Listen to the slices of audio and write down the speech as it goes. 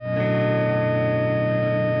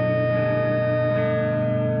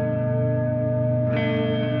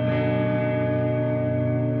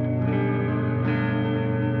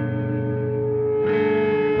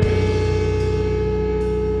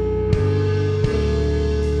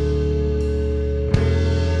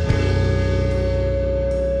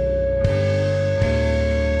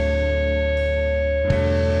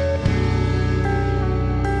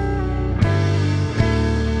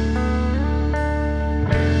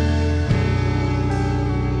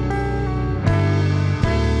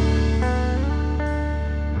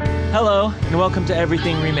Hello, and welcome to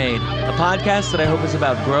Everything Remade, a podcast that I hope is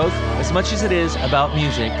about growth as much as it is about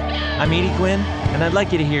music. I'm Edie Quinn, and I'd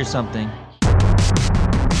like you to hear something.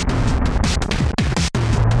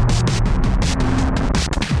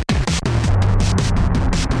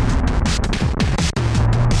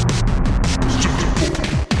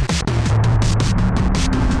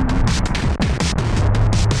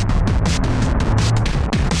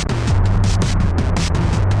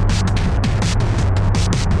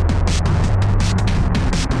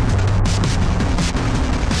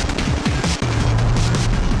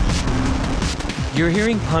 You're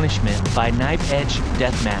hearing Punishment by Knife Edge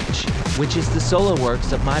Deathmatch, which is the solo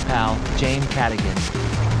works of my pal, Jane Cadigan.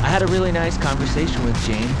 I had a really nice conversation with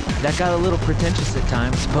Jane that got a little pretentious at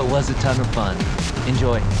times, but was a ton of fun.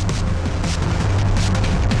 Enjoy.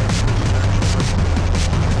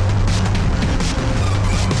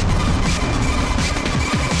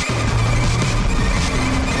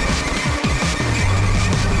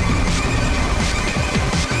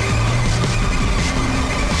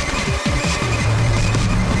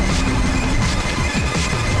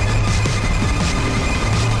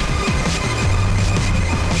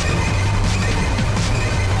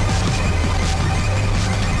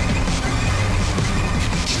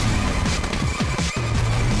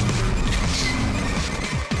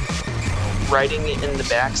 Riding in the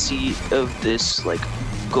backseat of this like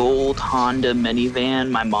gold Honda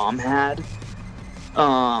minivan my mom had,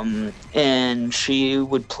 and she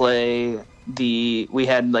would play we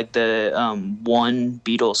had like the one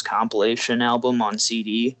Beatles compilation album on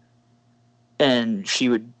CD, and she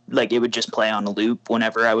would it would just play on a loop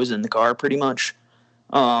whenever I was in the car pretty much,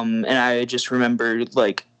 and I just remember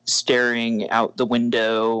staring out the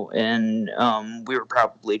window, and we were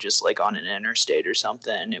probably just on an interstate or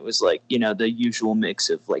something. It was the usual mix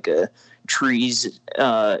of a trees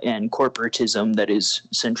and corporatism that is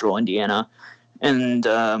central Indiana, and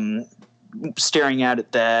staring out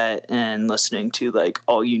at that and listening to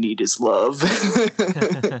All You Need Is Love.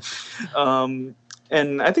 And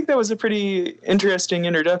I think that was a pretty interesting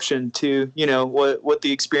introduction to what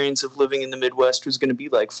the experience of living in the Midwest was going to be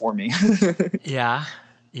like for me.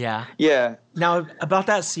 Yeah. Now, about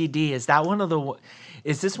that CD, is this one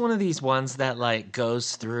of these ones that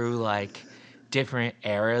goes through different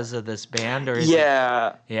eras of this band, or is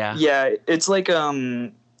Yeah. It's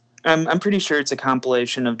I'm pretty sure it's a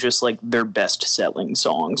compilation of just their best selling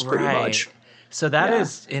songs, pretty much. So that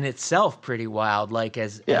is in itself pretty wild,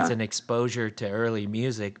 as an exposure to early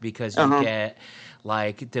music, because you get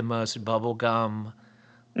the most bubblegum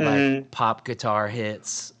pop guitar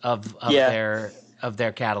hits of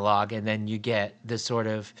their catalog, and then you get this sort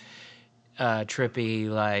of trippy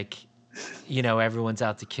everyone's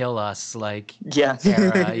out to kill us era,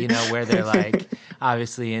 where they're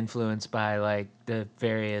obviously influenced by the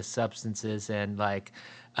various substances and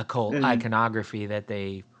occult iconography that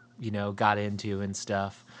they got into and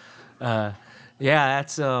stuff.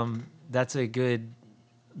 That's a good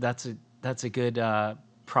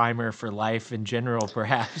primer for life in general,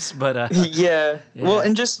 perhaps, but yeah. Well,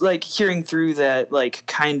 and just hearing through that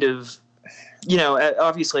kind of,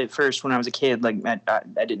 obviously at first when I was a kid,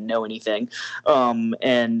 I didn't know anything,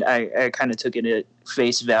 and I kind of took it at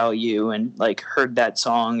face value and heard that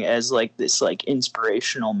song as this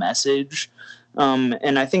inspirational message,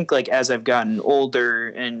 and I think as I've gotten older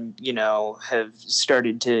and have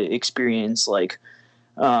started to experience what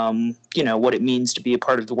it means to be a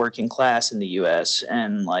part of the working class in the U.S.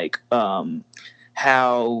 and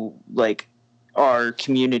how our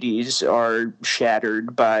communities are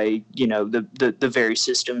shattered by the very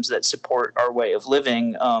systems that support our way of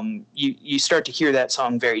living. You start to hear that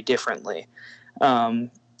song very differently.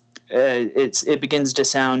 It begins to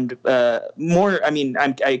sound more. I mean,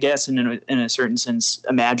 I guess in a certain sense,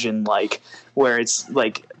 imagine where it's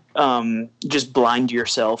just blind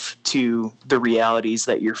yourself to the realities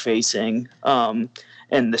that you're facing,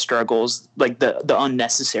 and the struggles, the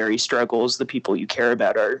unnecessary struggles the people you care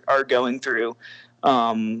about are going through,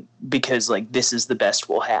 because this is the best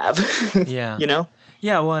we'll have. Yeah.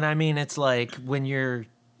 Yeah. Well, and I mean, it's when you're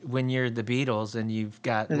the Beatles and you've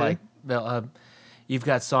got you've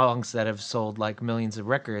got songs that have sold millions of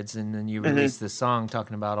records, and then you release this song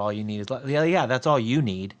talking about all you need is that's all you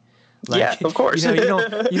need. Of course. You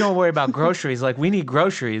don't worry about groceries. We need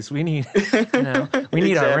groceries. We need, we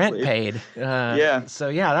need our rent paid.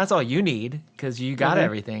 So that's all you need, because you got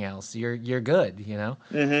everything else. You're good.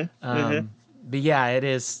 But yeah, it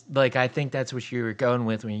is I think that's what you were going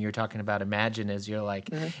with when you're talking about Imagine. Is you're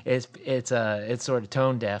it's sort of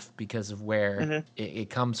tone deaf because of where it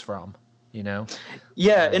comes from. you know?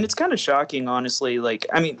 Yeah, and it's kind of shocking, honestly. Like,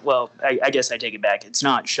 I mean, well, I guess I take it back. It's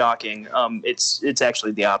not shocking. It's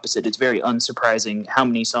actually the opposite. It's very unsurprising how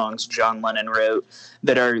many songs John Lennon wrote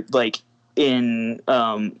that are like in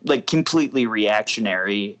like completely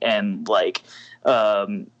reactionary and like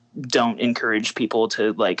don't encourage people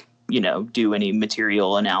to like, you know, do any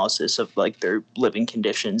material analysis of like their living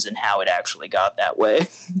conditions and how it actually got that way.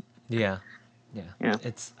 Yeah.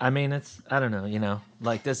 I don't know, you know,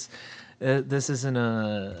 like this isn't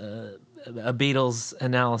a Beatles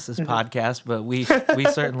analysis podcast, but we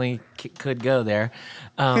certainly could go there.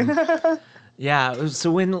 Yeah.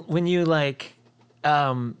 So when you like,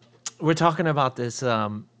 we're talking about this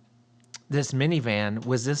this minivan,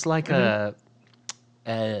 was this like a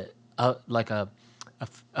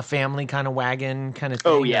family kind of wagon kind of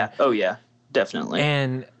thing? Oh yeah, definitely.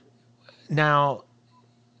 And now,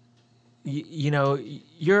 you know,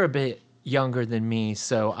 you're a bit younger than me,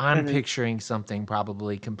 so I'm picturing something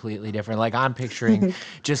probably completely different. Like I'm picturing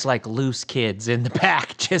just like loose kids in the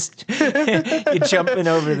back, just jumping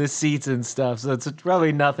over the seats and stuff. So it's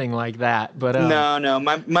probably nothing like that. But no,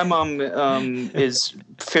 my mom is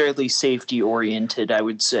fairly safety oriented, I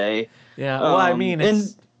would say. Yeah, well, I mean,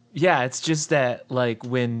 it's just that like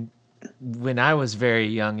when I was very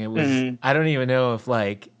young, it was I don't even know if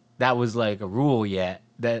like that was like a rule yet.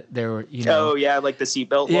 That there were, you know. Oh yeah, like the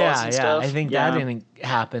seatbelt laws and stuff. I think that didn't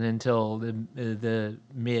happen until the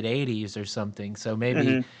mid '80s or something. So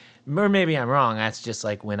maybe, or maybe I'm wrong. That's just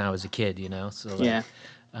like when I was a kid, you know. So like,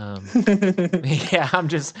 yeah, I'm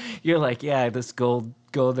just. You're like, this gold.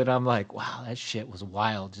 That I'm like, wow, that shit was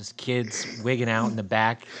wild. Just kids wigging out in the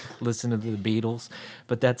back, listening to the Beatles.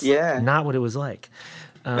 But that's not what it was like.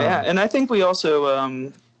 And I think we also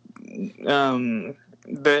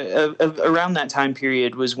around that time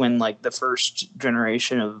period was when like the first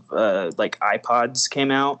generation of like iPods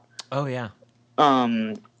came out. Oh yeah.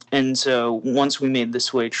 And so once we made the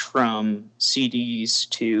switch from CDs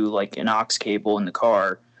to like an aux cable in the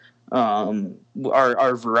car,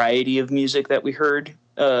 our variety of music that we heard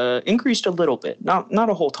increased a little bit, not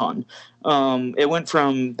a whole ton. It went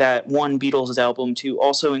from that one Beatles album to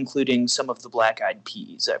also including some of the Black Eyed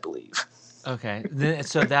Peas, I believe. Okay,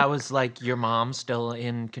 so that was like your mom still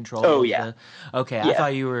in control. Oh yeah. Okay, yeah.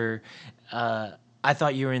 I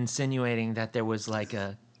thought you were insinuating that there was like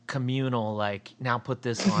a communal, like now put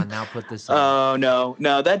this on, now put this on. Oh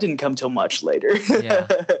no, that didn't come till much later. Yeah.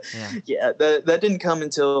 That didn't come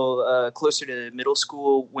until closer to middle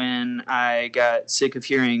school when I got sick of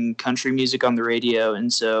hearing country music on the radio,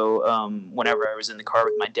 and so whenever I was in the car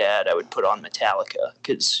with my dad, I would put on Metallica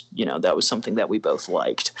because you know that was something that we both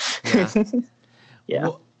liked. Yeah. Yeah.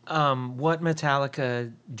 What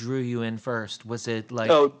Metallica drew you in first? Was it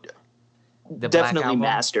like? Definitely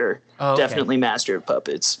Master. Oh, okay. Definitely Master of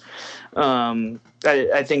Puppets.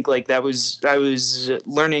 I think like I was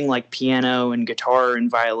learning like piano and guitar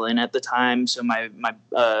and violin at the time. So my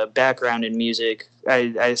background in music,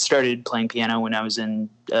 I started playing piano when I was in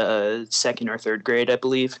second or third grade, I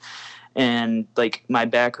believe. And like my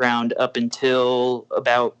background up until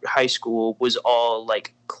about high school was all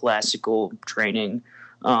like classical training.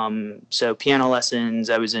 So piano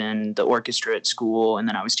lessons, I was in the orchestra at school, and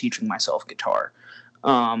then I was teaching myself guitar.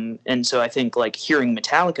 And so I think like hearing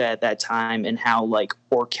Metallica at that time and how like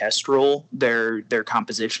orchestral their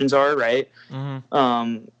compositions are, right?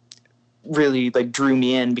 Really like drew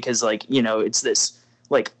me in because like, you know, it's this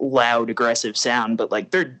like loud, aggressive sound, but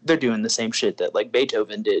like they're doing the same shit that like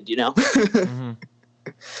Beethoven did, you know?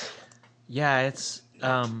 Yeah, it's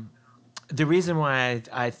the reason why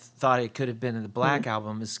I thought it could have been in the Black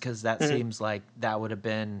Album is because that seems like that would have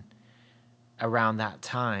been around that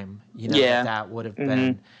time, you know, that would have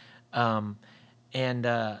been.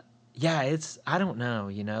 It's, I don't know,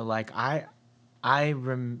 you know, like I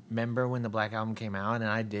remember when the Black Album came out and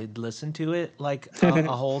I did listen to it like a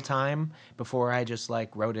whole time before I just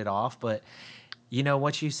like wrote it off. But, you know,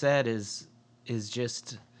 what you said is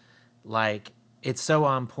just like, it's so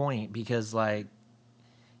on point because like,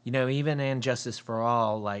 you know, even in Justice for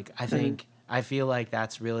All, like, I feel like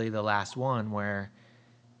that's really the last one where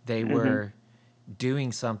they were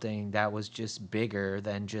doing something that was just bigger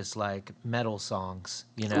than just, like, metal songs,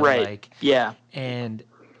 you know? Right, like, yeah. And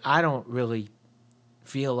I don't really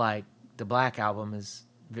feel like the Black Album is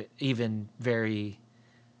even very...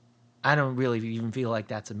 I don't really even feel like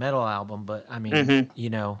that's a metal album, but, I mean, you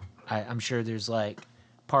know, I'm sure there's, like...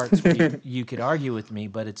 parts where you could argue with me,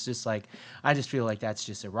 but it's just like I just feel like that's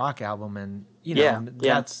just a rock album, and you know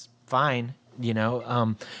that's fine, you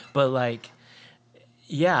know. But like,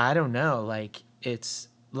 I don't know. Like it's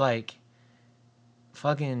like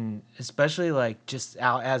fucking, especially like just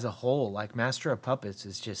out as a whole, like Master of Puppets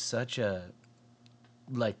is just such a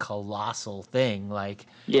like colossal thing. Like,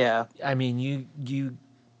 yeah, I mean, you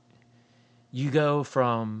go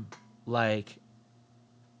from like,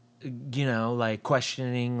 you know, like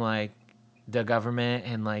questioning like the government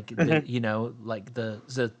and like the, you know, like the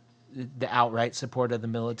outright support of the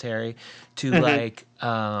military to like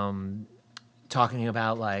talking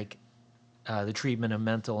about like the treatment of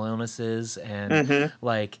mental illnesses and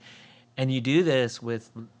like, and you do this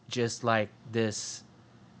with just like this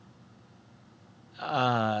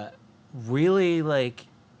really like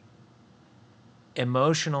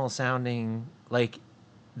emotional sounding, like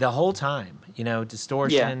the whole time, you know,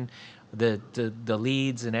 distortion, the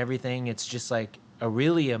leads and everything. It's just like a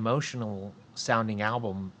really emotional sounding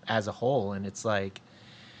album as a whole, and it's like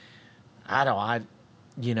I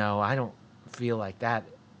don't feel like that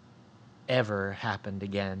ever happened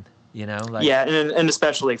again, you know, like and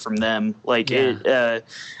especially from them, like it,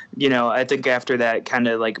 you know, I think after that kind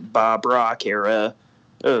of like Bob Rock era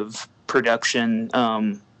of production,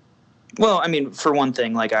 well, I mean, for one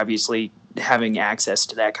thing, like obviously having access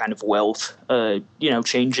to that kind of wealth, you know,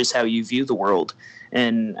 changes how you view the world.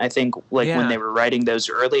 And I think like when they were writing those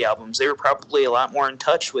early albums, they were probably a lot more in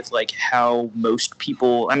touch with like how most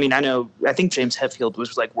people, I mean, I think James Hetfield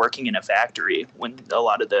was like working in a factory when a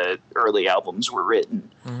lot of the early albums were written.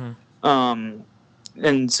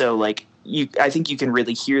 And so like I think you can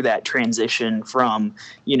really hear that transition from,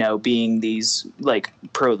 you know, being these like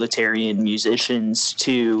proletarian musicians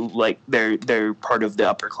to like they're part of the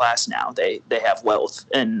upper class now. They have wealth,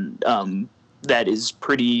 and that is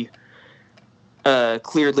pretty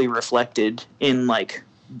clearly reflected in like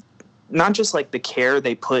not just like the care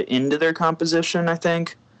they put into their composition, I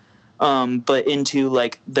think, but into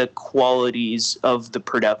like the qualities of the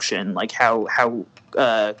production, like how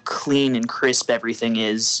clean and crisp everything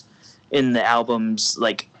is in the albums,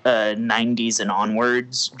 like 90s and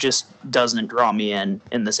onwards, just doesn't draw me in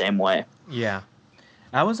the same way. Yeah.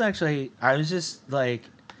 I was having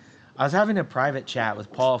a private chat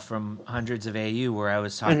with Paul from Hundreds of AU where I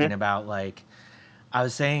was talking about like, I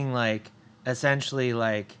was saying like, essentially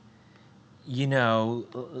like, you know,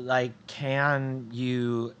 like, can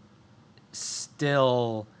you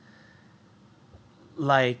still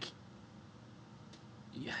like,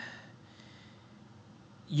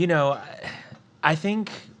 you know, I think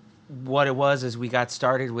what it was is we got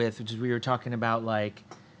started with, which is we were talking about like,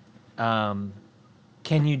 can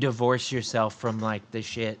you divorce yourself from like the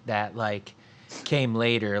shit that like came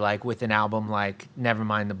later, like with an album like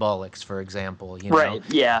Nevermind the Bollocks, for example, you know? Right.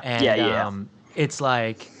 Yeah. And, it's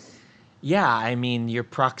like, yeah, I mean, your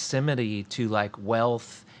proximity to like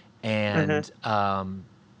wealth and,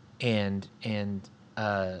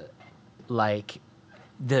 like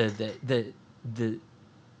the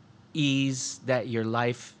ease that your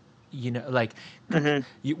life, you know, like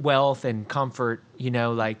wealth and comfort, you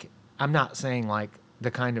know, like I'm not saying like the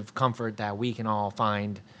kind of comfort that we can all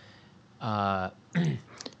find,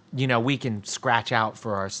 you know, we can scratch out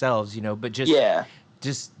for ourselves, you know, but just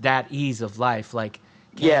that ease of life, like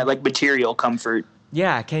like material comfort.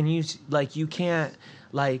 Yeah, can you like you can't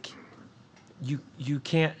like you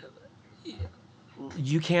can't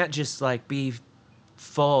just like be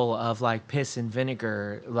full of like piss and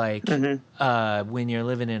vinegar like when you're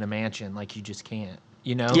living in a mansion, like you just can't,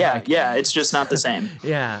 you know? Like, it's just not the same.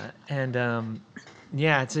 And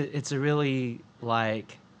it's a really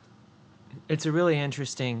like it's a really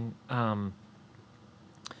interesting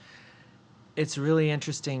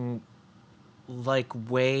like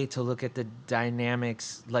way to look at the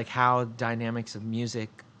dynamics, like how dynamics of music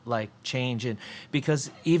like change. And because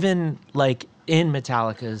even like in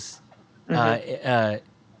Metallica's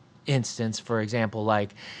instance, for example,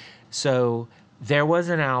 like, so there was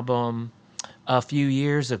an album a few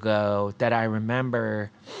years ago that I remember,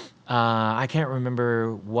 I can't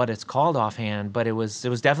remember what it's called offhand, but it was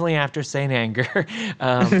definitely after Saint Anger.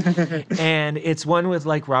 And it's one with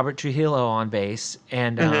like Robert Trujillo on bass,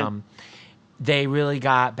 and they really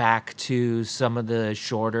got back to some of the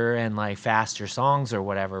shorter and like faster songs or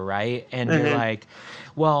whatever, right? And you're like,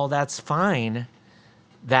 well, that's fine.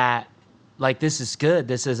 That like this is good.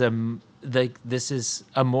 This is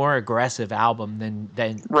a more aggressive album than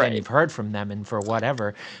you've heard from them and for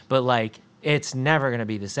whatever. But like it's never gonna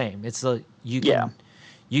be the same. It's like you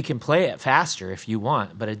can play it faster if you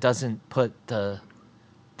want, but it doesn't put the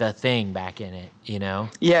thing back in it, you know?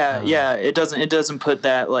 It doesn't put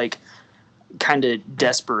that like kind of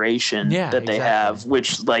desperation that they have,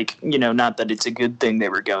 which like, you know, not that it's a good thing they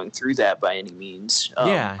were going through that by any means.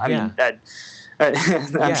 I mean,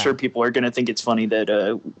 I'm sure people are going to think it's funny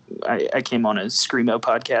that I came on a Screamo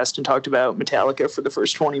podcast and talked about Metallica for the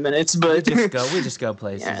first 20 minutes, but we just go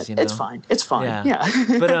places. Yeah, you know? It's fine. Yeah.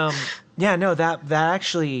 But no, that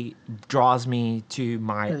actually draws me to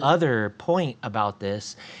my other point about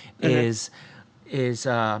this, is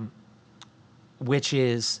which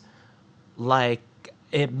is like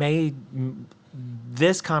it made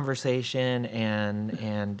this conversation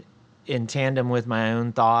and in tandem with my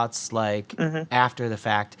own thoughts, like after the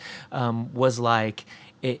fact, was like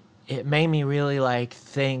it made me really like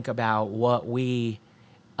think about what we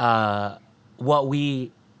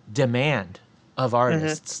demand of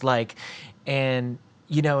artists, like, and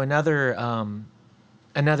you know, another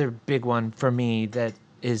big one for me that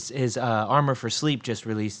is Armor for Sleep just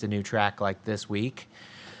released a new track like this week.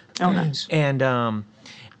 Oh, nice.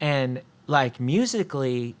 And like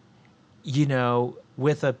musically, you know,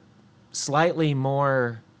 with a slightly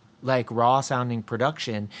more like raw sounding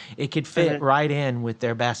production, it could fit right in with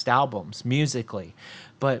their best albums musically,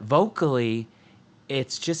 but vocally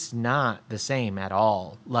it's just not the same at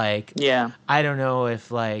all. Like, I don't know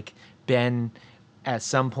if like Ben at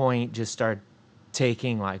some point just started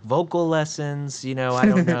taking like vocal lessons, you know, I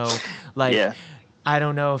don't know. Like, I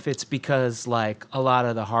don't know if it's because like a lot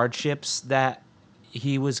of the hardships that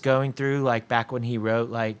he was going through, like back when he wrote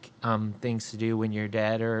like Things to Do When You're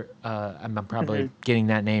Dead, or I'm probably getting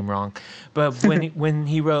that name wrong, but when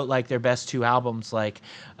he wrote like their best two albums, like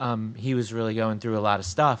he was really going through a lot of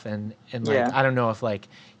stuff, and like I don't know if like,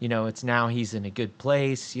 you know, it's now he's in a good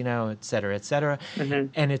place, you know, et cetera,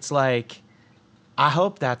 and it's like I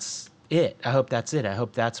hope that's it. I hope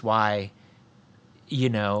that's why, you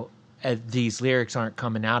know, these lyrics aren't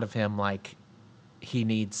coming out of him like he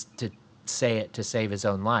needs to say it to save his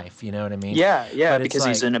own life, you know what I mean? But because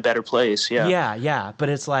he's in a better place. But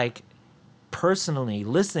it's like, personally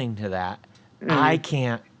listening to that,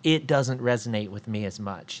 it doesn't resonate with me as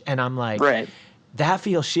much, and I'm like, that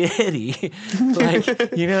feels shitty.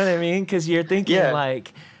 Like, you know what I mean? Because you're thinking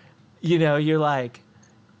like, you know, you're like,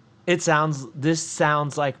 this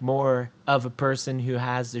sounds like more of a person who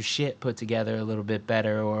has their shit put together a little bit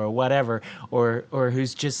better, or whatever, or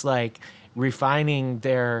who's just like refining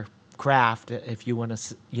their craft, if you want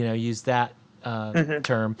to, you know, use that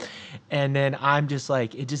term. And then I'm just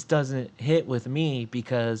like, it just doesn't hit with me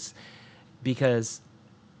because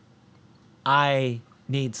I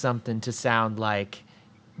need something to sound like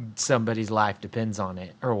somebody's life depends on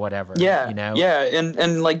it or whatever. You know?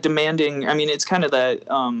 And like demanding, I mean, it's kind of that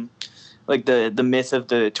like the myth of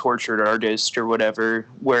the tortured artist or whatever,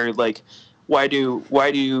 where like why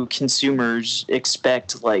do consumers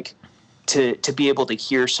expect like to be able to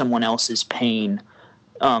hear someone else's pain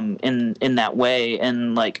in that way,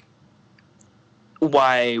 and like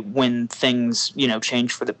why, when things, you know,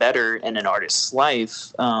 change for the better in an artist's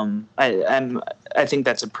life, I think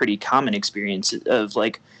that's a pretty common experience of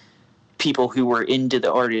like people who were into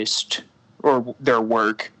the artist or their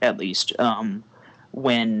work, at least,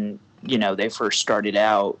 when, you know, they first started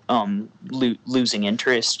out, losing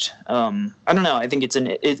interest. I don't know. I think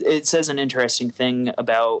it says an interesting thing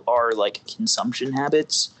about our like consumption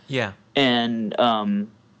habits. Yeah. And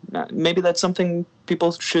maybe that's something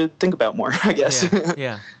people should think about more, I guess.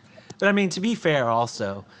 Yeah. But I mean, to be fair,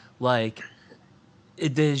 also, like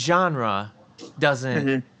the genre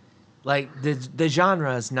doesn't like the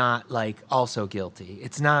genre is not like also guilty.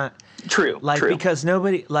 It's not true. Like, because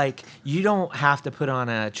nobody, like, you don't have to put on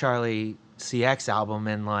a Charlie CX album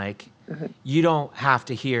and like you don't have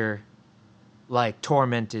to hear like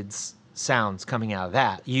tormented sounds coming out of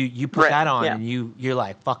that. You put that on and you're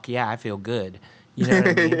like, fuck yeah, I feel good. You know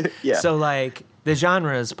what I mean? So like the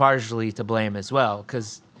genre is partially to blame as well,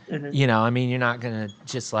 because you know, I mean, you're not gonna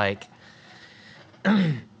just like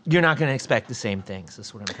you're not gonna expect the same things.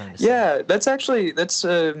 That's what I'm trying to say. Yeah, that's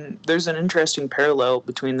there's an interesting parallel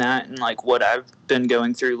between that and like what I've been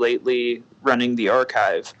going through lately running the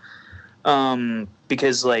archive,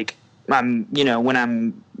 because like I'm, you know, when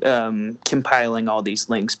I'm compiling all these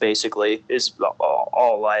links, basically is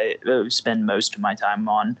all I spend most of my time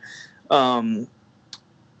on.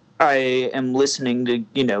 I am listening to,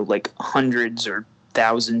 you know, like hundreds or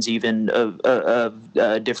thousands even of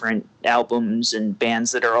different albums and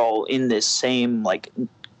bands that are all in this same like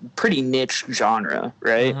pretty niche genre,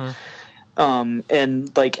 right?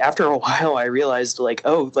 And like after a while I realized like,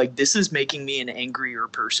 oh, like this is making me an angrier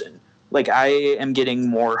person. Like I am getting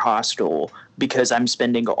more hostile because I'm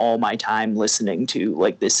spending all my time listening to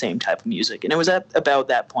like this same type of music. And it was at about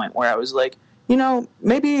that point where I was like, you know,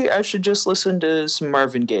 maybe I should just listen to some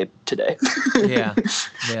Marvin Gaye today. Yeah.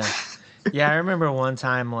 I remember one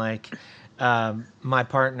time, like, my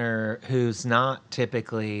partner, who's not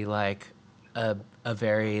typically like a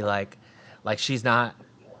very like she's not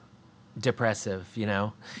depressive, you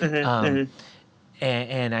know. Mm-hmm, um mm-hmm.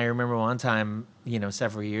 and I remember one time, you know,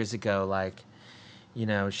 several years ago, like, you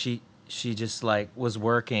know, she just like was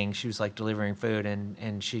working, she was like delivering food,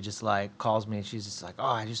 and she just like calls me, and she's just like, oh,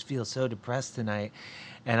 I just feel so depressed tonight.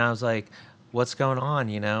 And I was like, what's going on,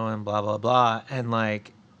 you know, and blah blah blah. And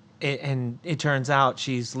like it turns out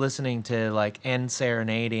she's listening to like End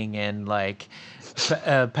Serenading and like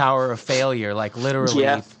Power of Failure, like literally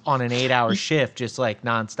Yeah. on an 8-hour shift, just like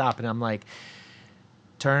nonstop. And I'm like,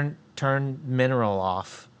 turn Mineral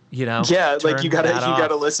off, you know. Yeah, like Turn you gotta that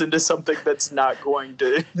off. listen to something that's not going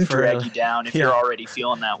to drag you down if you're already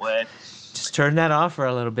feeling that way. Just turn that off for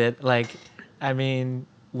a little bit. Like, I mean,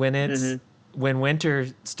 when Mm-hmm. when winter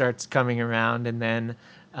starts coming around, and then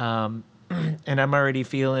and I'm already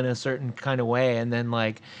feeling a certain kind of way, and then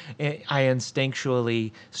like I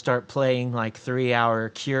instinctually start playing like 3-hour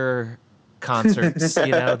Cure concerts, you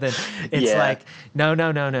know, then it's like, no.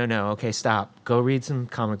 Okay, stop. Go read some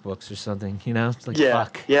comic books or something, you know? It's like,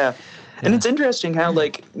 fuck. Yeah. And it's interesting how,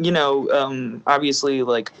 like, you know, obviously,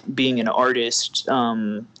 like, being an artist,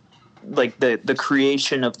 like the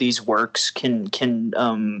creation of these works can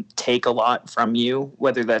take a lot from you,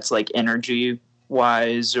 whether that's like energy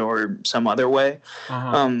wise or some other way.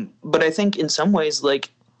 But I think in some ways, like,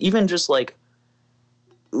 even just like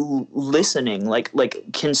listening, like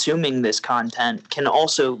consuming this content can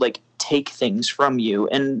also like take things from you,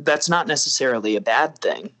 and that's not necessarily a bad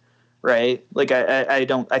thing, right? Like I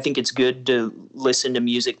think it's good to listen to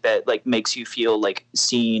music that like makes you feel like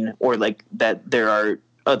seen, or like that there are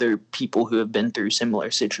other people who have been through similar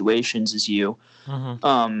situations as you.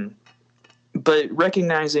 But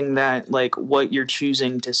recognizing that like what you're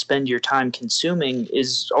choosing to spend your time consuming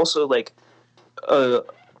is also like a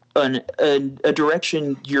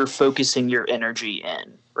direction you're focusing your energy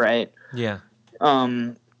in, right? Yeah.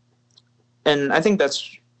 And I think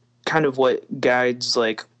that's kind of what guides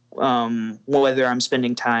like whether I'm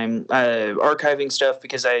spending time archiving stuff,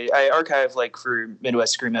 because I archive like for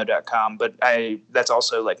MidwestScreamo.com, but that's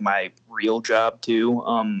also like my real job too.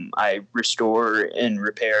 I restore and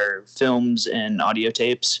repair films and audio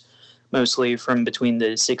tapes, mostly from between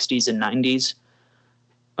the 60s and 90s.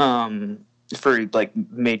 For like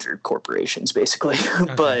major corporations, basically.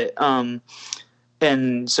 Okay. But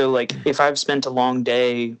and so like if I've spent a long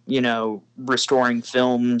day, you know, restoring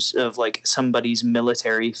films of like somebody's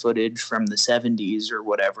military footage from the 70s or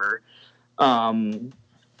whatever,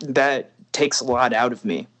 that takes a lot out of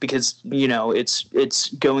me, because, you know, it's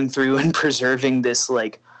going through and preserving this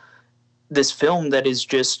like this film that is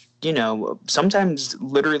just, you know, sometimes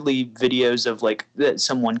literally videos of like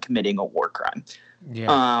someone committing a war crime.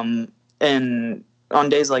 Yeah. And on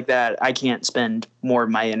days like that, I can't spend more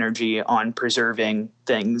of my energy on preserving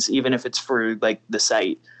things, even if it's for like the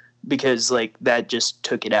site, because like that just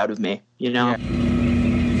took it out of me, you know? Yeah.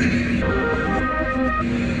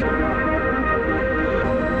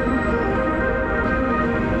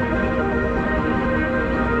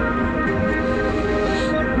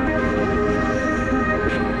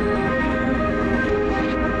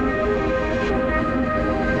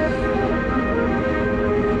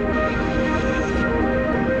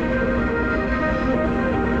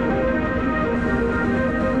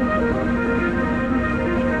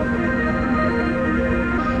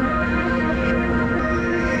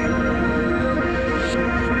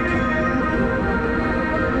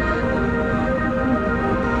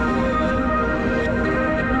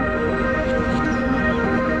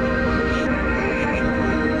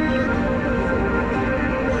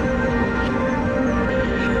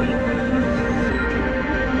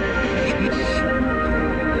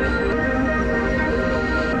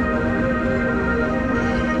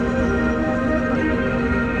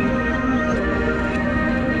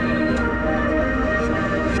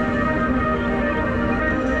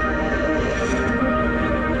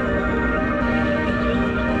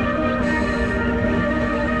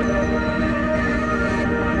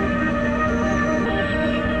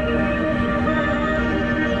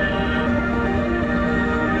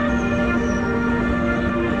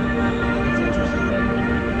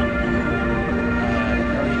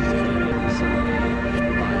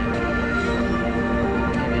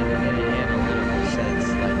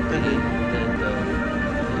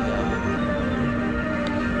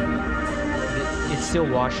 Still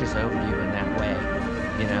washes over you in that way,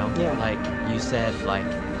 you know? Yeah. Like you said, like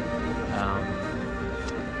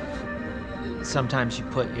sometimes you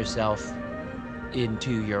put yourself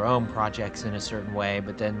into your own projects in a certain way,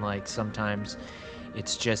 but then like sometimes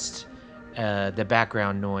it's just the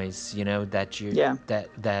background noise, you know, that you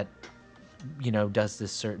that you know does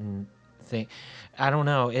this certain thing. I don't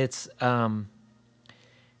know. It's I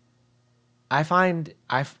find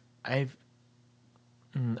I've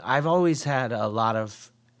always had a lot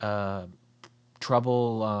of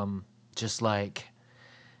trouble just like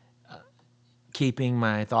keeping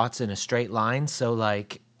my thoughts in a straight line. So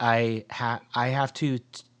like I have to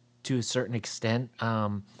a certain extent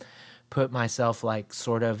put myself like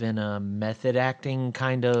sort of in a method acting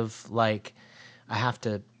kind of like I have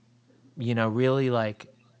to, you know, really like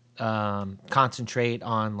concentrate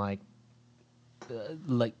on like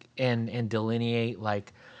and delineate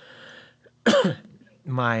like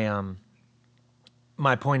my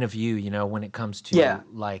my point of view, you know, when it comes to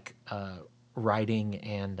like writing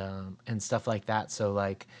and stuff like that. So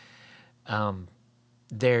like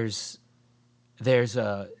there's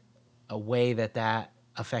a way that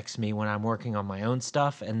affects me when I'm working on my own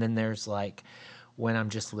stuff, and then there's like when I'm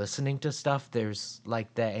just listening to stuff, there's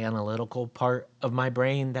like the analytical part of my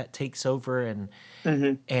brain that takes over, and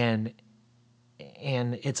and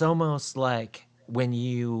it's almost like when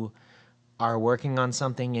you are working on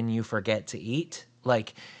something and you forget to eat,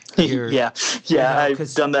 like you're you know,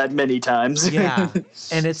 I've done that many times.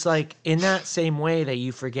 And it's like in that same way that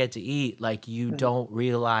you forget to eat, like you don't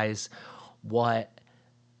realize what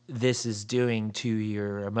this is doing to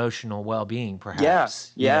your emotional well-being,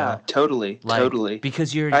 perhaps. Totally, like, totally.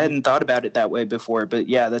 Because I hadn't thought about it that way before, but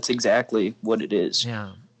yeah, that's exactly what it is.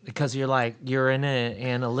 Yeah, because you're in an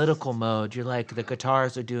analytical mode. You're like, the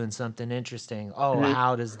guitars are doing something interesting. Oh,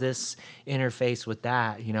 how does this interface with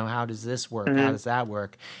that? You know, how does this work? How does that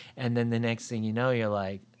work? And then the next thing you know, you're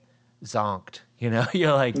like zonked. You know,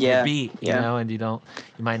 you're like you're beat. You know, and you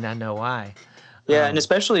might not know why. Yeah, and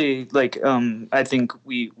especially like I think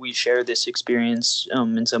we share this experience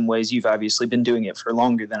in some ways. You've obviously been doing it for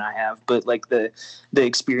longer than I have, but like the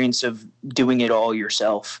experience of doing it all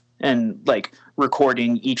yourself and like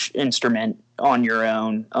recording each instrument on your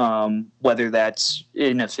own, whether that's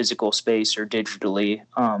in a physical space or digitally,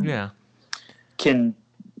 can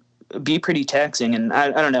be pretty taxing. And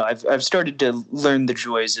I don't know, I've started to learn the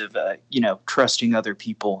joys of you know, trusting other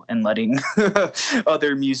people and letting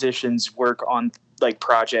other musicians work on like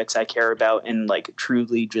projects I care about, and like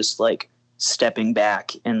truly just like stepping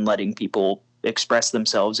back and letting people express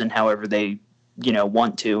themselves in however they, you know,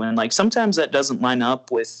 want to. And like sometimes that doesn't line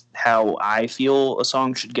up with how I feel a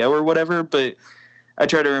song should go or whatever, but I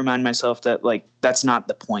try to remind myself that like that's not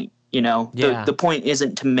the point. You know, the point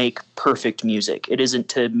isn't to make perfect music. It isn't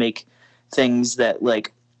to make things that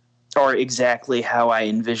like are exactly how I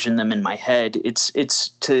envision them in my head. It's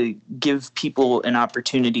to give people an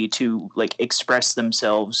opportunity to like express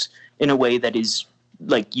themselves in a way that is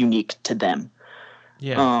like unique to them.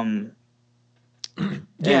 Yeah.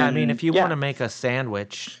 Yeah, I mean, if you want to make a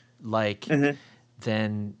sandwich, like,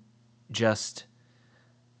 then just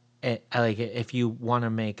like if you want to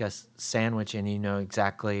make a sandwich and you know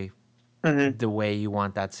exactly the way you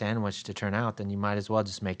want that sandwich to turn out, then you might as well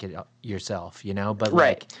just make it yourself, you know. But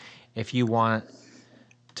like, if you want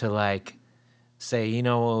to like say, you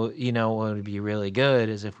know, what would be really good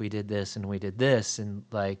is if we did this and we did this, and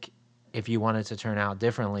like if you want it to turn out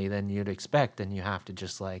differently than you'd expect, then you have to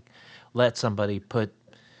just like let somebody put,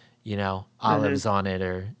 you know, olives on it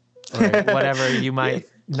or whatever you might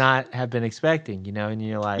not have been expecting, you know. And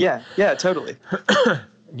you're like, yeah, totally.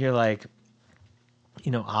 You're like,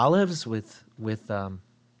 you know, olives with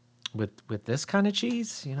this kind of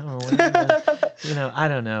cheese, you know, or whatever. You know, I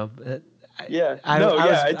don't know.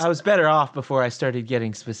 I was better off before I started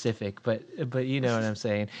getting specific, but you know what I'm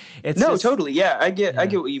saying. It's totally. Yeah, I get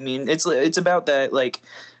what you mean. It's about that like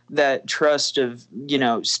that trust of, you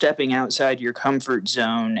know, stepping outside your comfort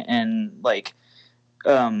zone and like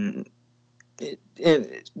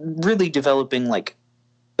really developing like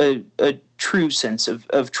a true sense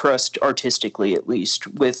of trust, artistically at least,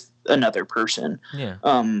 with another person. Yeah.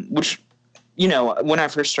 Which, you know, when I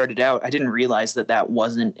first started out, I didn't realize that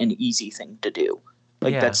wasn't an easy thing to do.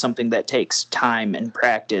 Like that's something that takes time and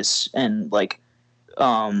practice, and like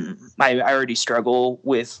I already struggle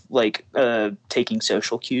with like taking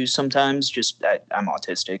social cues sometimes. Just I'm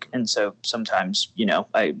autistic, and so sometimes, you know,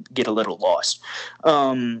 I get a little lost.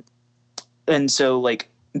 And so like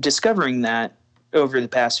discovering that over the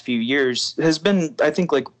past few years has been, I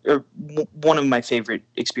think, like one of my favorite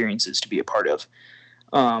experiences to be a part of.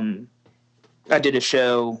 I did a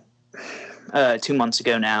show 2 months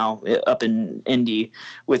ago now up in Indy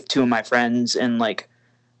with two of my friends, and like,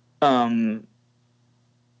 you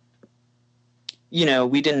know,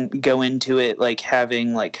 we didn't go into it like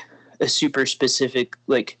having like a super specific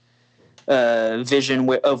like vision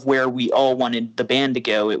of where we all wanted the band to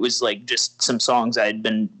go. It was like just some songs I had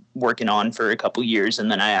been working on for a couple years,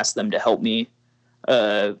 and then I asked them to help me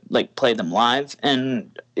like play them live,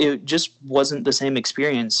 and it just wasn't the same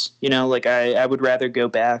experience. You know, like I would rather go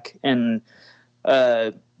back and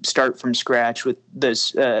start from scratch with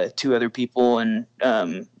those two other people, and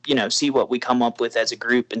you know, see what we come up with as a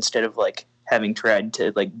group instead of like having tried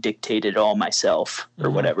to like dictate it all myself or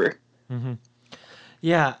Mm-hmm. whatever. Mm-hmm.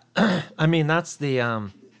 Yeah, I mean that's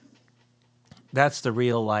the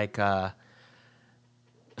real like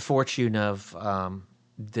fortune of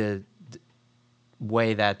the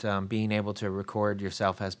way that being able to record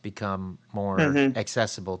yourself has become more Mm-hmm.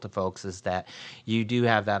 accessible to folks, is that you do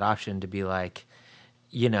have that option to be like,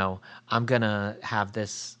 you know, I'm gonna have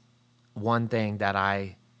this one thing that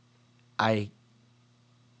I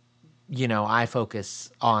you know, I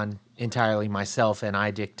focus on entirely myself, and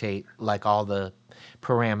I dictate like all the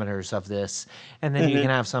parameters of this. And then Mm-hmm. you can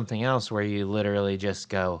have something else where you literally just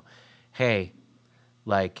go, hey,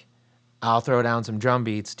 like, I'll throw down some drum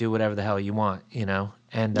beats, do whatever the hell you want, you know?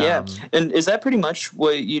 And Yeah, and is that pretty much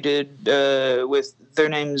what you did with their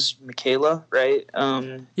name's Michaela, right?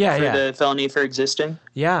 Yeah, for yeah. the Felony for Existing.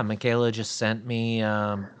 Yeah, Michaela just sent me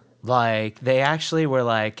like they actually were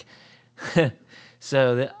like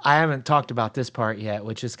so I haven't talked about this part yet,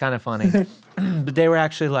 which is kind of funny. But they were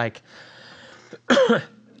actually like,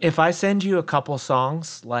 if I send you a couple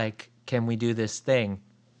songs, like, can we do this thing?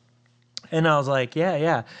 And I was like,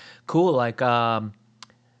 yeah, cool. Like,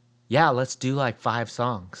 yeah, let's do like 5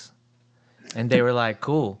 songs. And they were like,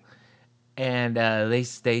 cool. And they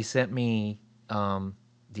sent me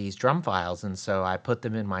these drum files, and so I put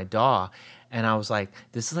them in my DAW, and I was like,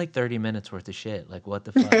 this is like 30 minutes worth of shit. Like, what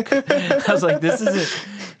the fuck? I was like, this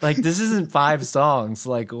isn't 5 songs.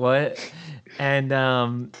 Like, what? And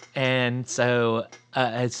so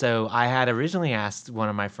I had originally asked one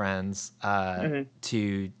of my friends Mm-hmm.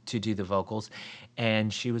 to do the vocals,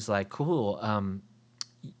 and she was like, cool.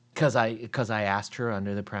 Because I asked her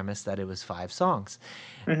under the premise that it was 5 songs,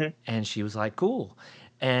 Mm-hmm. and she was like, cool.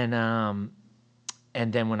 And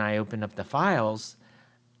then when I opened up the files,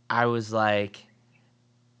 I was like,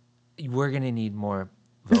 we're gonna need more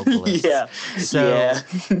vocalists. Yeah.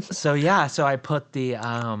 So I put the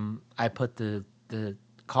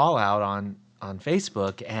call out on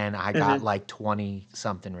Facebook, and I got Mm-hmm. like 20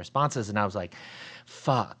 something responses, and I was like,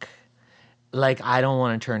 fuck. Like, I don't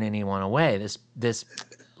want to turn anyone away. This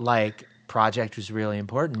like project was really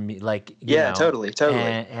important to me. Like, you know, totally.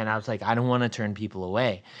 And I was like, I don't want to turn people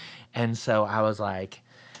away. And so I was like,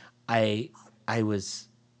 I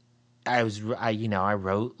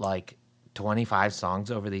wrote like 25 songs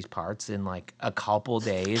over these parts in like a couple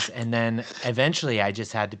days, and then eventually I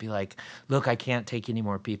just had to be like, look, I can't take any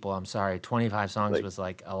more people, I'm sorry. 25 songs was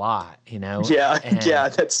like a lot, you know? Yeah, And yeah,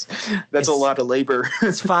 that's a lot of labor.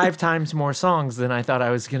 it's 5 times more songs than I thought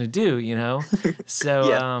I was gonna do, you know? So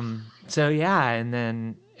Yeah. and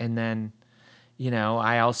then you know,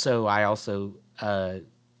 I also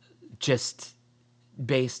just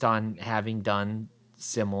based on having done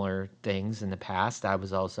similar things in the past, I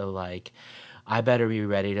was also like, I better be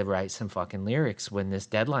ready to write some fucking lyrics when this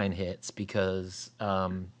deadline hits, because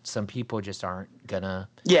some people just aren't gonna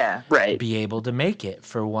be able to make it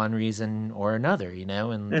for one reason or another, you know?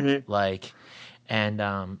 And Mm-hmm. like, and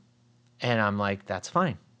I'm like, that's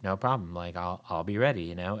fine, no problem. Like, I'll be ready,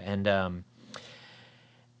 you know?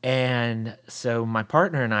 And so my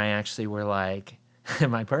partner and I actually were like,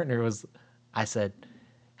 I said,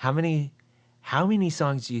 how many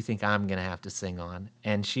songs do you think I'm going to have to sing on?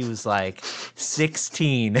 And she was like,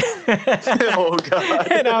 16. Oh,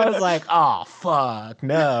 God. And I was like, oh, fuck.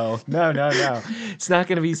 No. It's not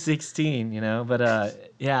going to be 16, you know? But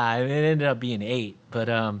yeah, it ended up being 8. But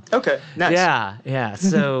Okay, nice. yeah.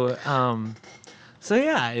 So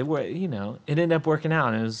yeah, it ended up working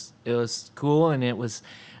out. And it was cool, and it was,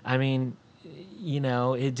 I mean, you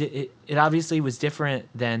know, it obviously was different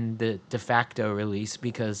than the de facto release,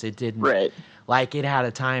 because it didn't, like, it had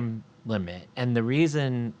a time limit. And the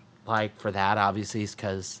reason, like, for that obviously is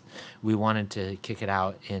because we wanted to kick it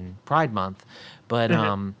out in Pride Month. But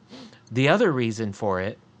the other reason for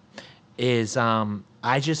it is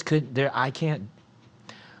I just couldn't, I couldn't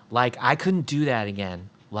do that again,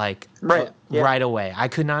 like, right away. I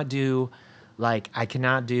cannot do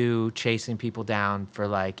chasing people down for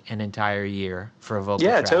like an entire year for a vocal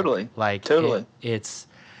track. Totally. Like, totally. It's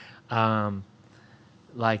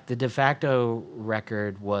like the de facto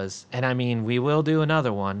record was, and I mean, we will do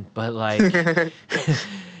another one, but like,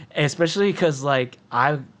 especially because like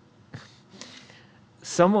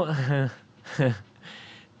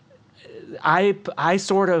I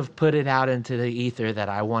sort of put it out into the ether that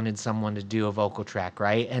I wanted someone to do a vocal track,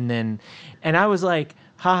 right? And I was like,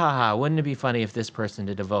 ha ha ha, wouldn't it be funny if this person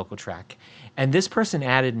did a vocal track? And this person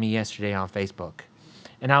added me yesterday on Facebook.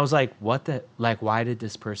 And I was like, why did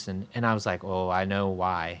this person? And I was like, oh, I know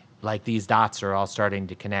why. Like, these dots are all starting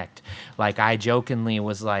to connect. Like, I jokingly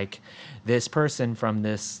was like, this person from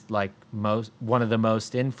this, like, one of the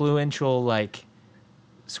most influential, like,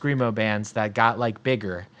 screamo bands that got, like,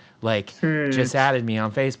 bigger, like, just added me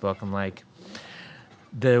on Facebook. I'm like,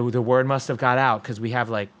 the word must have got out, because we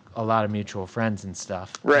have, like, a lot of mutual friends and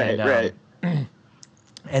stuff. Right, and, right.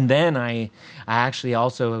 And then I actually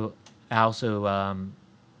also I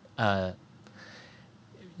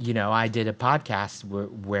did a podcast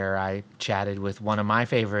where I chatted with one of my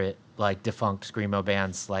favorite, like, defunct screamo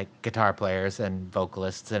bands, like, guitar players and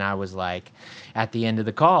vocalists, and I was like, at the end of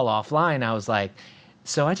the call offline, I was like,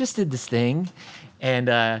 so I just did this thing,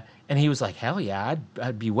 and he was like, hell yeah,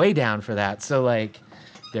 I'd be way down for that. So, like,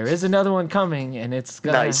 there is another one coming, and it's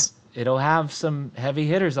gonna Nice. It'll have some heavy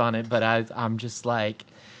hitters on it, but I'm just like,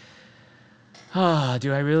 do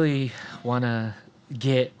I really want to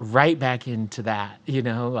get right back into that,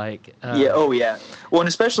 like yeah. Oh yeah. Well, and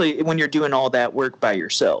especially when you're doing all that work by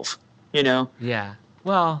yourself, yeah,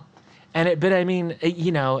 well, but I mean,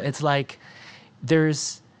 it's like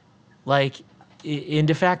there's, like, in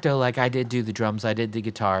De Facto, like, I did do the drums, I did the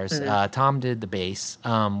guitars, Tom did the bass,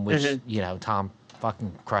 which Tom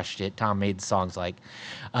fucking crushed it. Tom made the songs, like,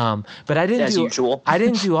 but I didn't usual. I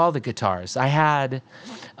didn't do all the guitars. I had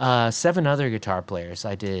 7 other guitar players.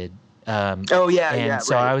 I did. Oh yeah, and yeah.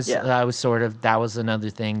 so right, I was sort of, that was another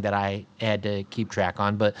thing that I had to keep track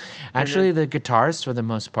on. But actually, the guitars for the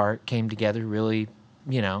most part came together really,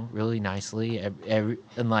 really nicely. And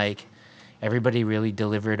like, everybody really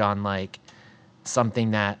delivered on, like,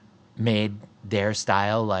 something that made their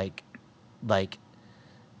style, like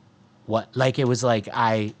what, like, it was like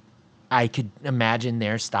I could imagine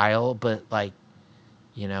their style, but, like,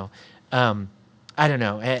 I don't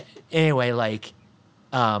know. Anyway, like,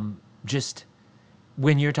 just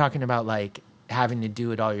when you're talking about, like, having to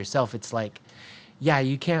do it all yourself, it's like, yeah,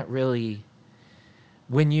 you can't really,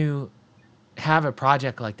 when you have a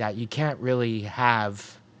project like that, you can't really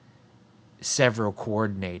have several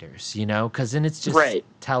coordinators, because then it's just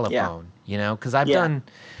telephone, because I've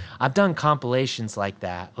done compilations like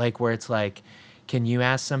that, like, where it's like, can you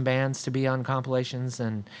ask some bands to be on compilations,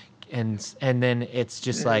 and then it's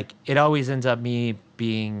just like, it always ends up me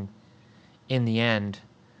being, in the end,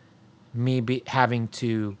 having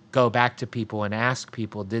to go back to people and ask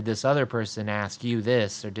people, did this other person ask you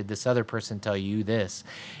this, or did this other person tell you this?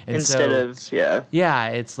 And instead of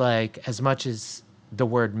it's like, as much as the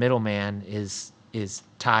word middleman is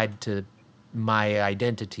tied to my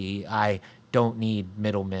identity, I don't need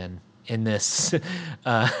middlemen in this.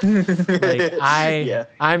 I'm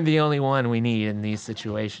the only one we need in these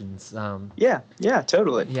situations. Yeah,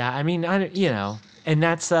 totally. Yeah, I mean, and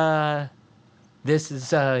that's this is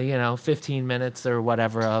 15 minutes or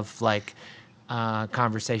whatever of, like,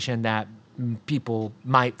 conversation that people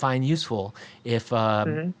might find useful if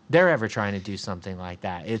they're ever trying to do something like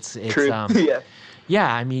that. It's True.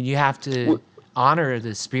 Yeah, I mean, you have to honor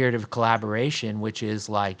the spirit of collaboration, which is,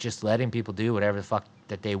 like, just letting people do whatever the fuck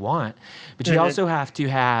that they want. But you also have to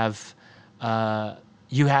have,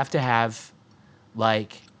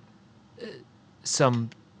 like, some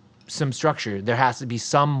structure. There has to be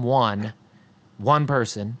one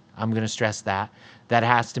person, I'm going to stress that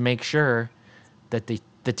has to make sure that the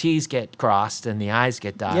T's get crossed and the I's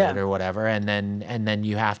get dotted or whatever. And then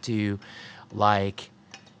you have to, like,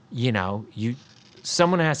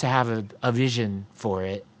 someone has to have a vision for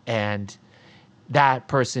it, and that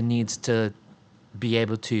person needs to be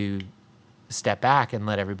able to step back and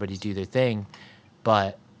let everybody do their thing,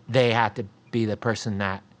 but they have to be the person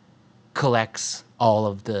that collects all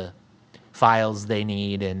of the files they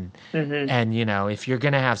need, and if you're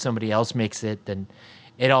gonna have somebody else mix it, then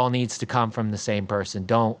it all needs to come from the same person.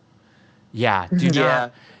 Do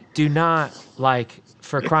not, like,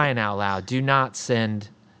 for crying out loud, do not tell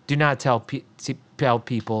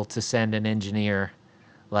people to send an engineer.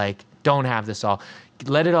 Like, don't have this all.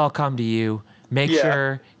 Let it all come to you. Make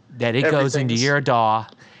sure that it goes into your DAW,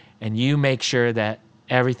 and you make sure that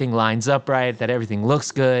everything lines up right, that everything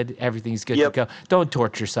looks good, everything's good to go. Don't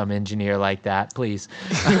torture some engineer like that, please.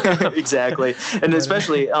 Exactly. And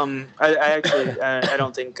especially, I actually, I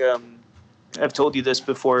don't think I've told you this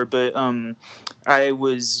before, but I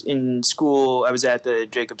was in school. I was at the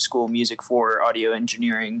Jacobs School of Music for audio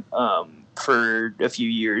engineering for a few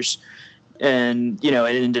years. And, it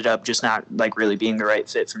ended up just not, like, really being the right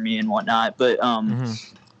fit for me and whatnot. But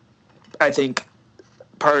I think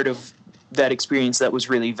part of that experience that was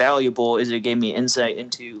really valuable is it gave me insight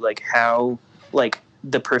into like how like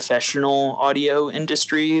the professional audio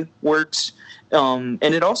industry works. And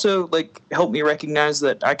it also like helped me recognize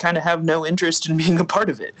that I kind of have no interest in being a part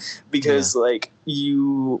of it, because like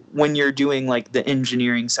when you're doing like the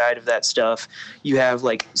engineering side of that stuff, you have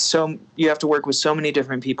to work with so many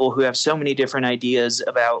different people who have so many different ideas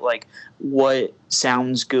about like what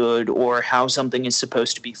sounds good or how something is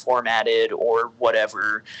supposed to be formatted or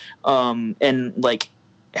whatever. And like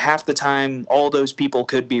half the time all those people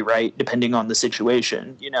could be right depending on the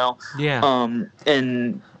situation, you know?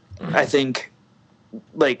 And I think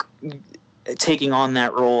like taking on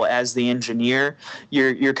that role as the engineer,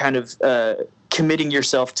 you're kind of committing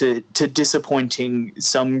yourself to disappointing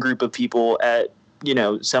some group of people at, you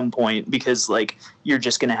know, some point, because like you're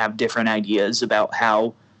just going to have different ideas about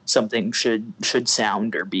how something should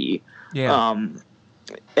sound or be. And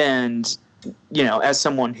you know, as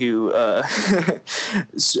someone who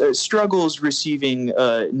struggles receiving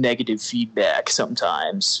negative feedback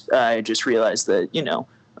sometimes, I just realized that, you know,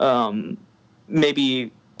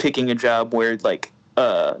 maybe picking a job where like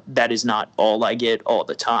that is not all I get all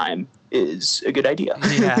the time is a good idea.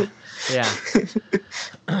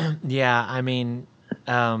 Yeah. I mean,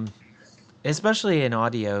 especially in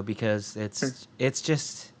audio, because it's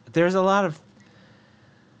just there's so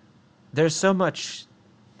much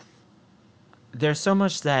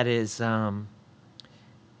that is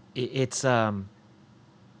it's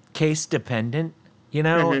case dependent. You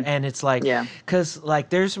know, and it's like, because like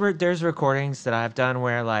there's recordings that I've done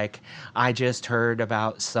where like I just heard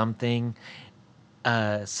about something,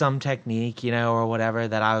 some technique, you know, or whatever,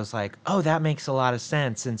 that I was like, oh, that makes a lot of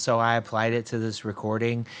sense, and so I applied it to this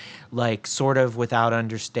recording, like sort of without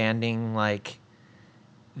understanding like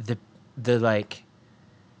the like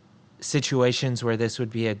situations where this would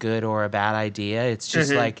be a good or a bad idea. It's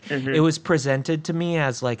just it was presented to me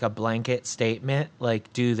as like a blanket statement,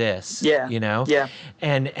 like do this, you know,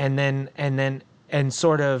 and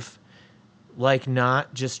sort of like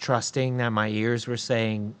not just trusting that my ears were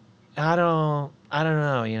saying I don't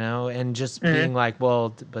know, you know, and just being like,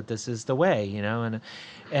 well, but this is the way, you know, and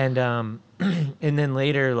and then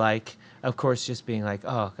later, like, of course, just being like,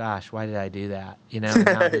 oh gosh, why did I do that? You know,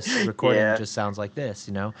 now this recording just sounds like this,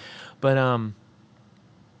 you know, but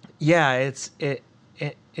it's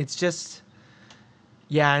just,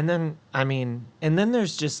 and then I mean, and then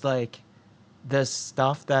there's just like this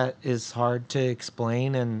stuff that is hard to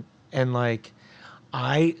explain, and like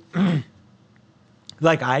I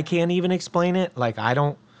like I can't even explain it. Like I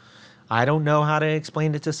don't know how to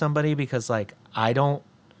explain it to somebody, because like I don't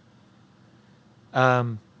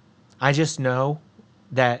I just know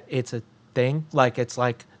that it's a thing. Like it's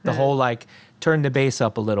like the whole like turn the bass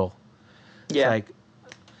up a little. It's like,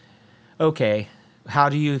 okay, how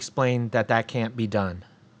do you explain that can't be done?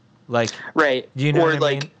 Like, right. You know, or what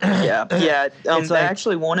like, I mean? It's like,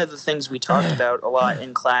 actually, one of the things we talked about a lot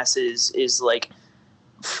in classes is like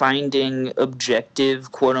finding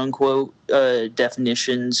objective, quote unquote,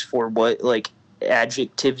 definitions for what like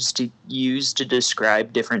adjectives to use to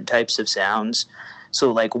describe different types of sounds. So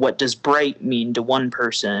like, what does bright mean to one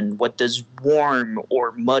person? What does warm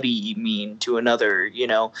or muddy mean to another, you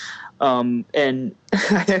know? And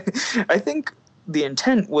I think the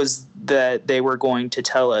intent was that they were going to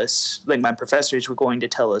tell us, like my professors were going to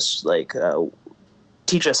tell us, like,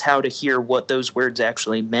 teach us how to hear what those words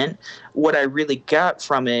actually meant. What I really got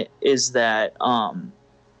from it is that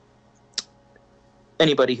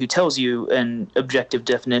anybody who tells you an objective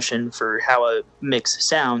definition for how a mix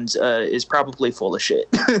sounds is probably full of shit.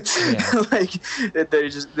 Like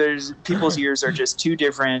there's people's ears are just too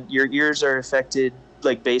different. Your ears are affected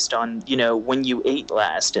like based on, you know, when you ate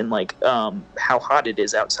last, and like how hot it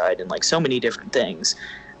is outside, and like so many different things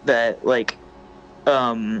that like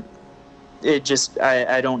it just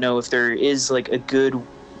I don't know if there is like a good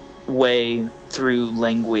way through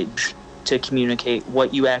language to communicate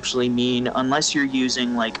what you actually mean, unless you're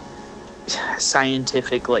using like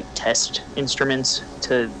scientific like test instruments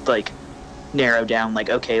to like narrow down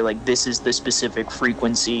like, okay, like this is the specific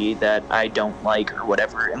frequency that I don't like or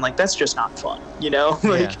whatever, and like that's just not fun, you know.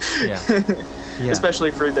 Like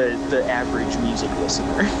especially for the average music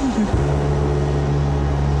listener.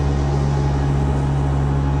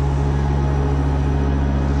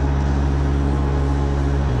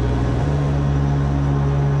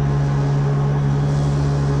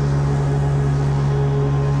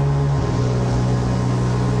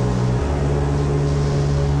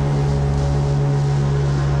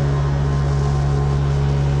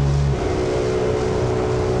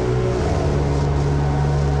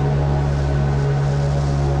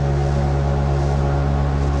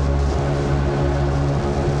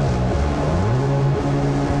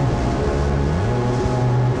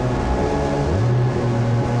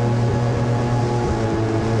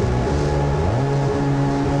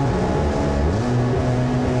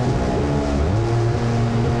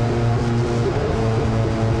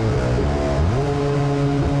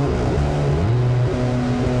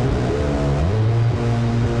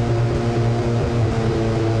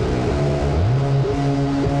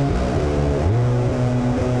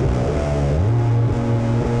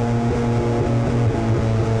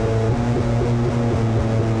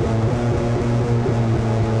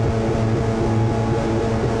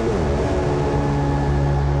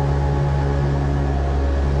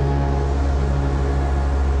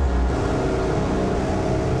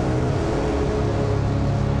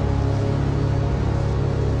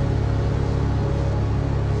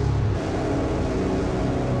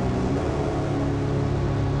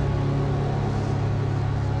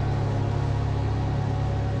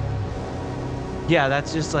 Yeah,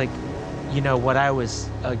 that's just like, what I was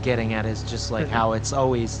getting at is just like how it's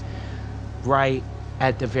always right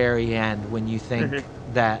at the very end when you think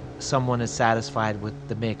that someone is satisfied with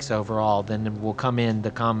the mix overall, then will come in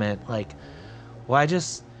the comment like, well, I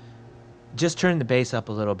just turn the bass up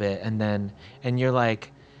a little bit, and you're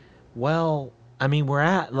like, well, I mean, we're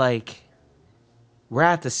at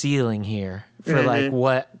the ceiling here for like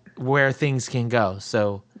where things can go.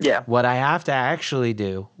 So yeah, what I have to actually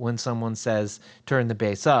do when someone says turn the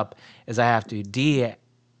bass up is I have to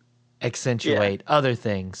accentuate other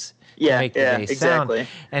things to make the bass sound.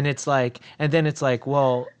 And it's like,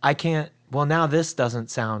 well, I can't, well, now this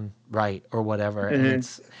doesn't sound right or whatever. And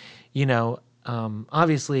it's,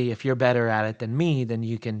 obviously if you're better at it than me, then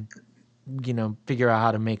you can, figure out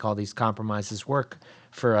how to make all these compromises work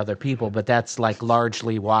for other people. But that's like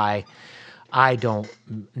largely why I don't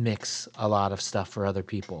mix a lot of stuff for other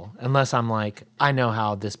people unless I'm like, I know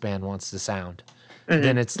how this band wants to sound.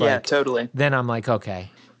 Then it's like, yeah, totally. Then I'm like,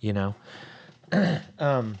 okay, but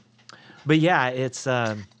yeah, it's,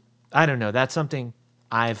 I don't know. That's something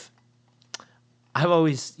I've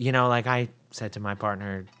always, like I said to my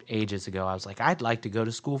partner ages ago, I was like, I'd like to go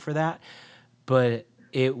to school for that, but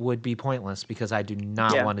it would be pointless because I do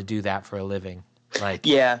not want to do that for a living. Like,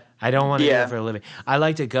 I don't want to do it for a living. I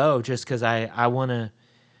like to go just because I want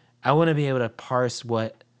to be able to parse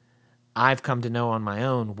what I've come to know on my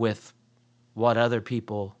own with what other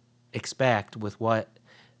people expect, with what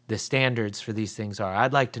the standards for these things are.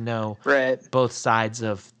 I'd like to know both sides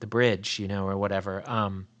of the bridge, or whatever.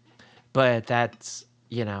 But that's,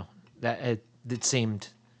 that it seemed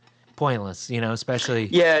pointless, especially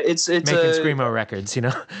it's making screamo records,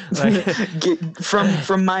 like,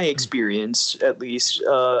 from my experience at least,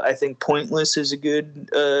 I think pointless is a good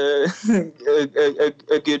a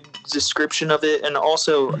good description of it, and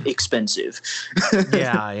also expensive.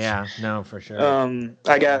 No, for sure.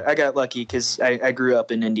 I got lucky because I grew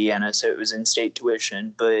up in Indiana, so it was in-state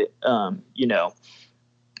tuition, but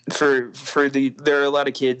there are a lot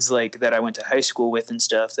of kids like that I went to high school with and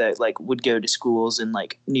stuff that like would go to schools in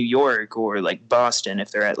like New York or like Boston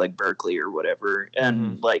if they're at like Berkeley or whatever.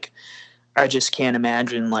 And like, I just can't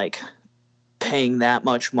imagine like paying that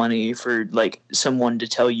much money for like someone to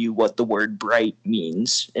tell you what the word bright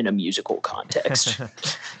means in a musical context.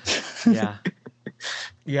 Yeah.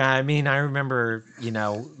 Yeah. I mean, I remember,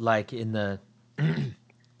 like in the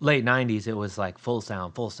late 90s, it was like full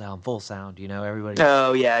sound, everybody.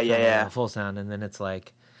 Oh yeah. Full sound. And then it's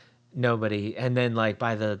like nobody. And then like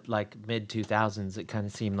by the like mid 2000s, it kind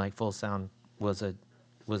of seemed like full sound was a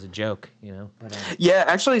joke, But, yeah,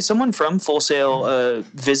 actually someone from Full Sail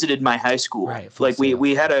visited my high school. Right. Like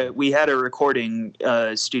we had a recording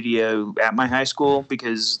studio at my high school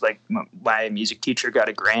because like my music teacher got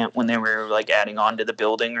a grant when they were like adding on to the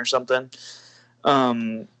building or something.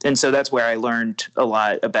 And so that's where I learned a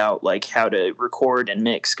lot about like how to record and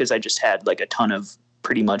mix, because I just had like a ton of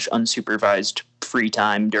pretty much unsupervised free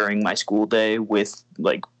time during my school day with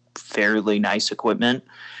like fairly nice equipment.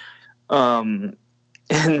 And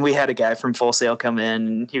we had a guy from Full Sail come in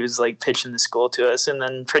and he was like pitching the school to us. And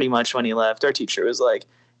then pretty much when he left, our teacher was like,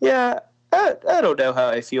 yeah, I don't know how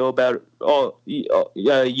I feel about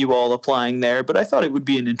you all applying there, but I thought it would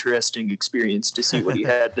be an interesting experience to see what he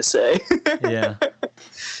had to say. Yeah.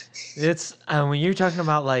 It's when you're talking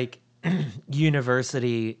about like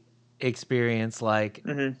university experience, like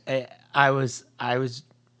I was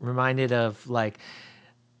reminded of like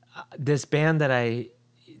this band that I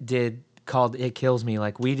did called It Kills Me.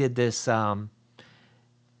 Like we did this,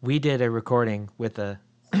 we did a recording with a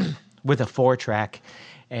 4-track.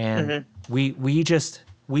 And we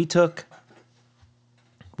took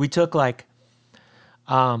like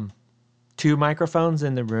 2 microphones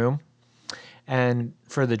in the room and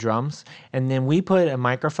for the drums, and then we put a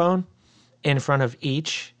microphone in front of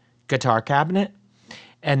each guitar cabinet,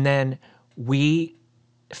 and then we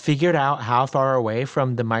figured out how far away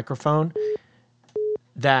from the microphone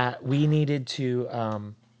that we needed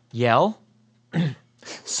to yell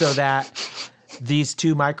so that these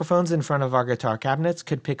 2 microphones in front of our guitar cabinets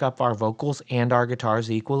could pick up our vocals and our guitars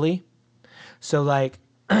equally. So like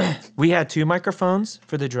we had 2 microphones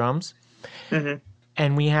for the drums,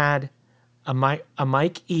 and we had a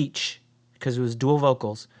mic each because it was dual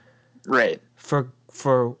vocals. Right.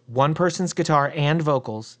 For one person's guitar and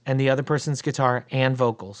vocals, and the other person's guitar and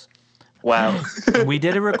vocals. Wow. We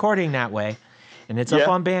did a recording that way, and it's up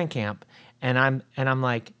on Bandcamp, and I'm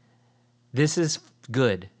like, this is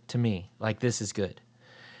good to me. Like, this is good.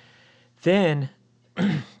 Then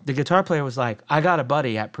the guitar player was like, I got a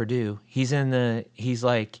buddy at Purdue. He's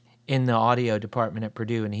like in the audio department at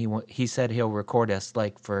Purdue, and he said he'll record us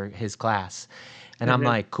like for his class, and I'm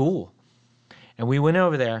like, cool. And we went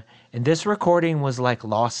over there, and this recording was like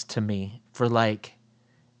lost to me for like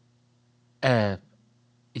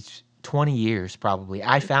it's 20 years probably.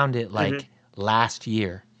 I found it like last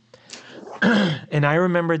year. And I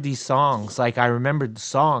remembered these songs. Like I remembered the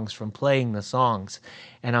songs from playing the songs.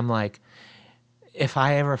 And I'm like, if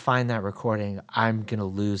I ever find that recording, I'm going to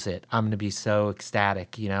lose it. I'm going to be so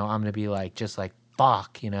ecstatic, you know? I'm going to be like, just like,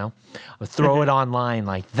 fuck, you know? I'll throw it online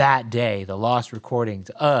like that day, the lost recordings.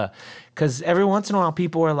 Because every once in a while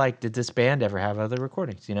people are like, did this band ever have other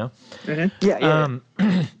recordings, you know? Yeah.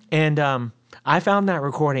 And I found that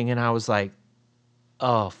recording and I was like,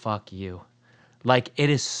 oh, fuck you. Like, it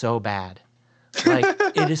is so bad. Like,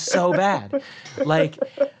 it is so bad. Like,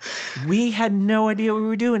 we had no idea what we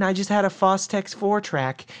were doing. I just had a Fostex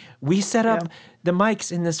 4-track. We set up the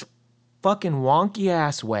mics in this fucking wonky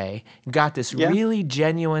ass way. Got this really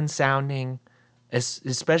genuine sounding,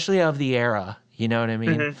 especially of the era. You know what I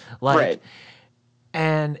mean? Like, right.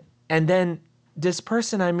 And then this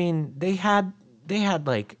person, I mean, they had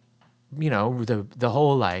like, you know, the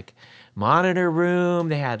whole like monitor room.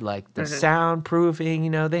 They had like the soundproofing, you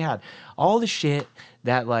know, they had all the shit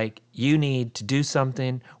that like you need to do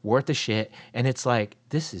something worth the shit. And it's like,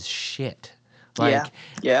 this is shit. Like,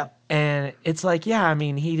 yeah. And it's like, yeah, I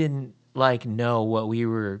mean, he didn't like know what we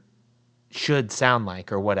should sound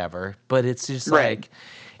like or whatever, but it's just like,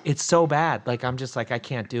 it's so bad. Like, I'm just like, I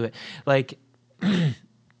can't do it. Like,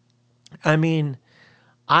 I mean,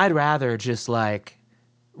 I'd rather just like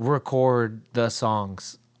record the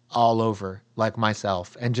songs all over like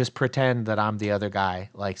myself and just pretend that I'm the other guy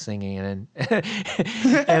like singing and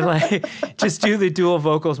and like just do the dual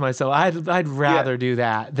vocals myself. I'd rather do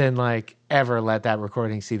that than like ever let that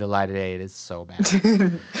recording see the light of day. It is so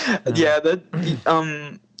bad.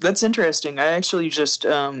 That's interesting. I actually just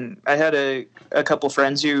I had a couple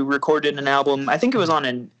friends who recorded an album. I think it was on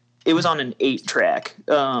an 8-track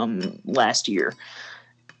last year.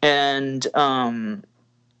 And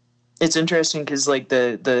it's interesting because like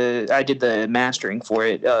I did the mastering for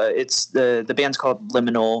it. It's the band's called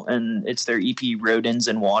Liminal, and it's their EP Rodents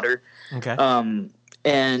and Water. Okay.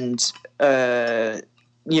 And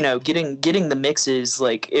you know, getting the mixes,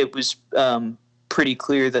 like it was pretty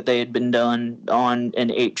clear that they had been done on an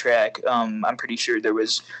 8-track. I'm pretty sure there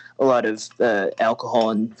was a lot of alcohol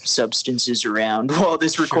and substances around while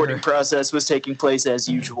this recording process was taking place as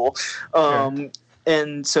usual.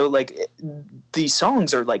 And so like these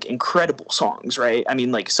songs are like incredible songs, right? I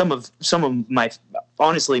mean, like some of my,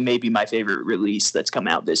 honestly, maybe my favorite release that's come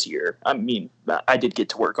out this year. I mean, I did get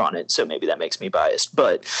to work on it, so maybe that makes me biased,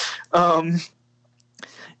 but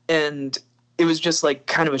and it was just like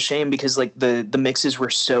kind of a shame because like the mixes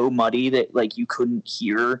were so muddy that like you couldn't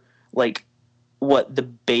hear like what the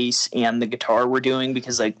bass and the guitar were doing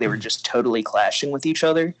because like they were just totally clashing with each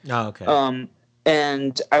other. Oh, okay.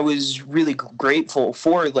 And I was really grateful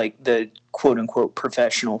for like the quote unquote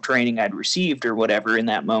professional training I'd received or whatever in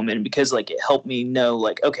that moment, because like it helped me know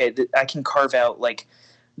like, okay, I can carve out like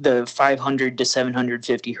the 500 to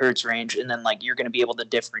 750 hertz range. And then like, you're going to be able to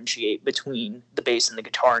differentiate between the bass and the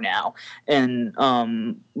guitar now. And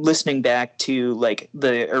listening back to like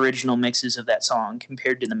the original mixes of that song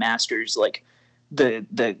compared to the masters, like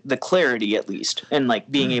the clarity at least, and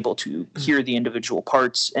like being able to hear the individual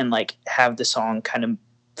parts and like have the song kind of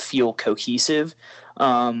feel cohesive.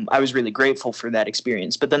 I was really grateful for that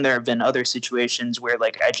experience. But then there have been other situations where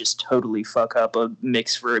like I just totally fuck up a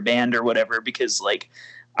mix for a band or whatever because like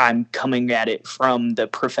I'm coming at it from the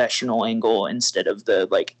professional angle instead of the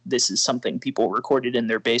like this is something people recorded in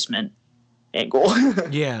their basement angle.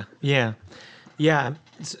 Yeah.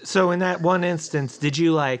 So in that one instance, did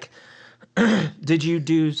you like did you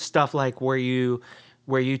do stuff like where you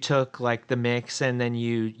took like the mix and then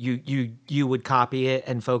you would copy it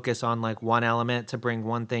and focus on like one element to bring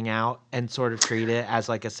one thing out and sort of treat it as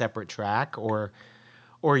like a separate track, or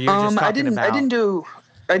you're just talking about?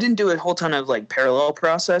 I didn't do a whole ton of like parallel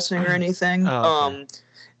processing or anything. Oh, okay.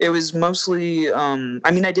 It was mostly I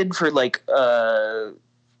mean I did for like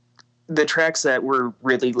the tracks that were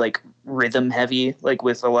really like rhythm heavy, like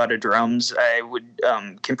with a lot of drums, I would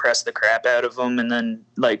compress the crap out of them and then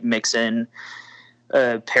like mix in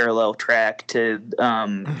a parallel track to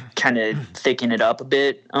kind of thicken it up a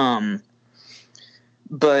bit.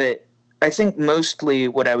 But I think mostly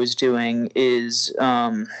what I was doing is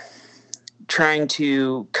trying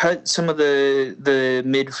to cut some of the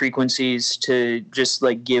mid frequencies to just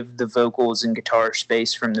like give the vocals and guitar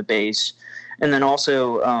space from the bass. And then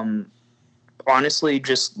also honestly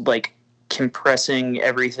just like compressing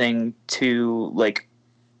everything to like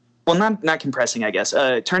well, not compressing, I guess.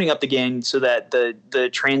 Turning up the gain so that the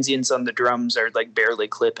transients on the drums are like barely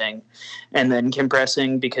clipping, and then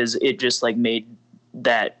compressing because it just like made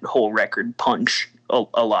that whole record punch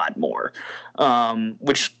a lot more,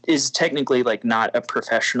 which is technically like not a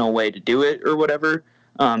professional way to do it or whatever,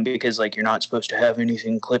 because like you're not supposed to have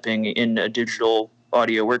anything clipping in a digital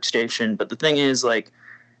audio workstation. But the thing is, like,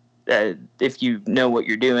 if you know what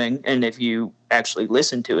you're doing and if you actually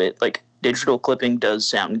listen to it, like, digital clipping does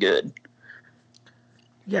sound good.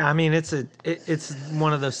 Yeah, I mean, it's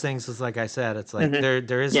one of those things. It's like I said, it's like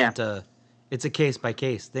there isn't it's a case by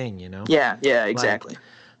case thing, you know. Yeah, exactly.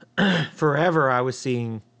 Like, forever I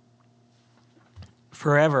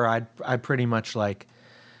pretty much like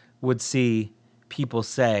would see people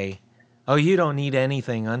say, "Oh, you don't need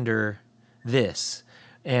anything under this."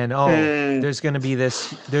 And there's going to be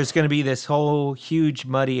this whole huge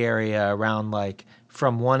muddy area around like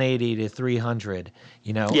from 180 to 300,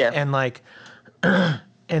 you know? Yeah. And like, and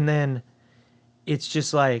then it's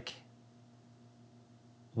just like,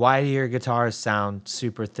 why do your guitars sound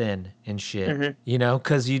super thin and shit? You know?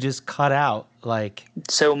 Cause you just cut out like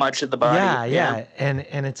so much of the body. Yeah.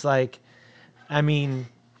 And it's like, I mean,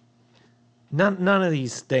 none of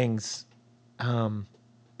these things,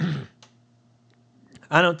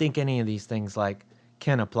 I don't think any of these things like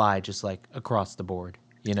can apply just like across the board,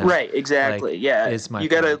 you know? Right, exactly. Like, yeah. You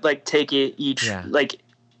got to like take it each, like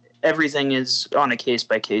everything is on a case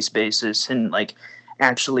by case basis, and like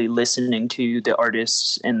actually listening to the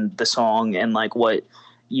artists and the song and like what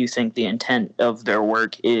you think the intent of their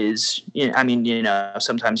work is. You know, I mean, you know,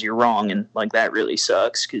 sometimes you're wrong and like that really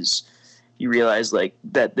sucks because you realize like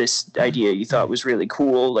that this idea you thought was really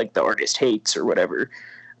cool, like the artist hates or whatever.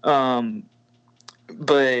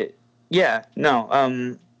 But yeah, no,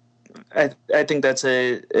 I think that's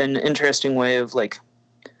an interesting way of like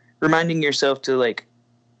reminding yourself to like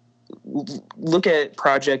look at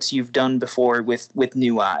projects you've done before with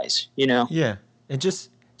new eyes, you know? Yeah. And just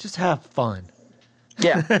have fun.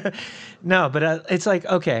 Yeah. No, but it's like,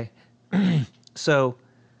 okay. So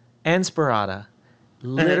Inspirata,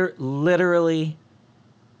 literally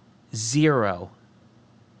zero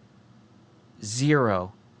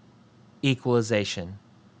equalization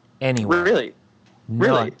anywhere.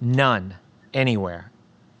 Really? None anywhere.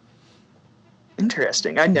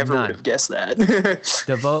 Interesting. I never would have guessed that.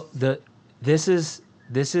 This is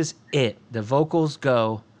it. The vocals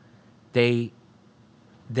go, they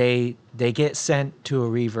get sent to a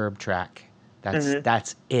reverb track.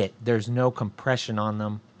 That's it. There's no compression on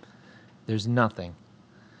them. There's nothing.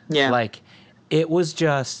 Yeah. Like, it was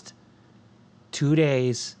just 2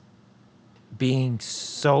 days being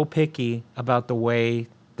so picky about the way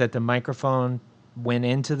that the microphone went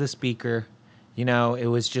into the speaker. You know, it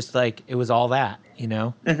was just like, it was all that, you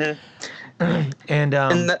know? And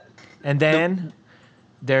then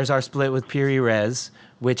there's our split with Piri Res,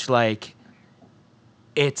 which like,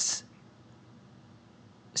 it's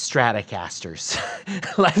Stratocasters.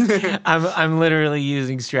 Like, I'm literally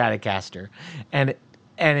using Stratocaster, and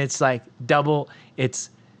it's like it's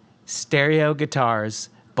stereo guitars,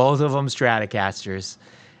 both of them Stratocasters,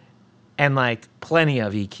 and like plenty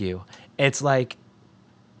of EQ. It's like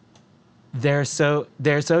they're so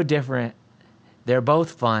different. They're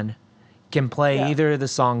both fun. Can play either of the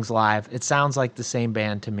songs live. It sounds like the same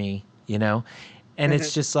band to me, you know? And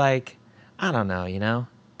it's just like, I don't know, you know?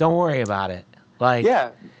 Don't worry about it. Like,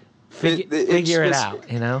 figure it out,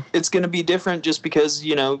 you know? It's going to be different just because,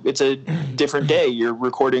 you know, it's a different day. You're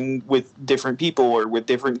recording with different people or with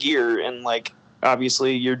different gear, and like,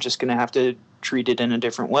 obviously you're just going to have to treat it in a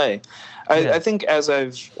different way. I think as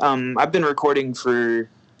I've been recording for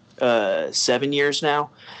 7 years now,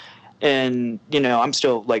 and you know, I'm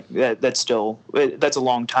still like that's a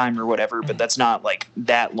long time or whatever, but that's not like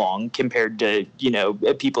that long compared to, you know,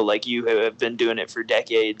 people like you who have been doing it for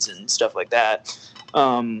decades and stuff like that.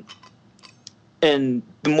 And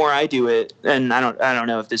the more I do it, and I don't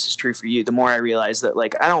know if this is true for you, the more I realize that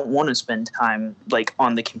like I don't want to spend time like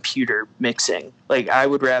on the computer mixing. Like, I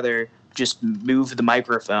would rather just move the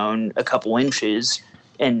microphone a couple inches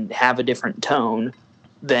and have a different tone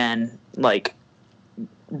than like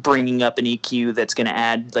bringing up an EQ that's going to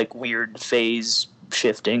add like weird phase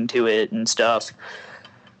shifting to it and stuff.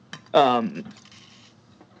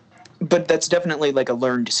 But that's definitely like a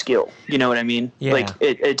learned skill. You know what I mean? Yeah. Like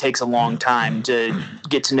it takes a long time to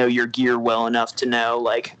get to know your gear well enough to know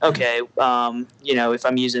like, okay, you know, if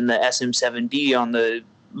I'm using the SM7B on the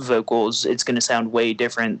vocals, it's going to sound way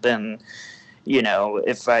different than, you know,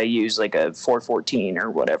 if I use like a 414 or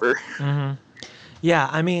whatever. Mm-hmm. Yeah.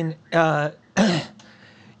 I mean,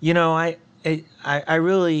 you know, I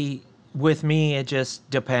really with me, it just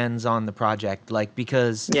depends on the project. Like,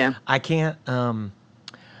 because I can't, it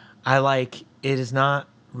is not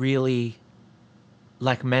really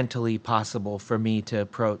like mentally possible for me to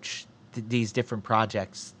approach these different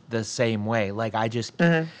projects the same way. Like, I just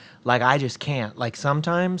can't. Like,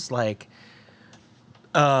 sometimes, like,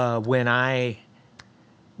 when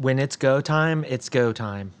it's go time, it's go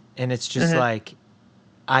time. And it's just like,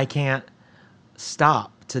 I can't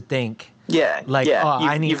stop to think. Yeah. Like, yeah.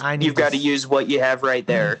 I need you've got to use what you have right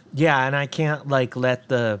there. Yeah. And I can't like let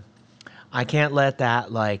that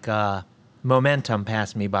like, momentum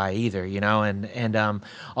pass me by either, you know? And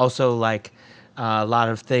also like, a lot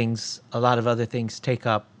of other things take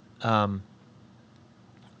up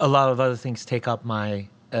my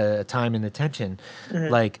time and attention.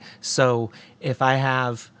 Like, so if I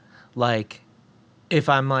have like, if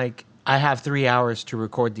I'm like, I have 3 hours to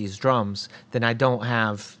record these drums, then I don't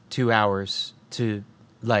have 2 hours to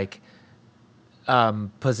like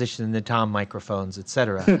position the tom microphones,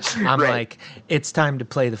 etc. I'm Right. like, it's time to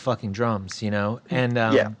play the fucking drums, you know? And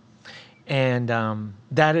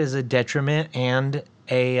that is a detriment and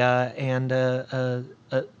a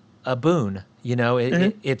boon, you know?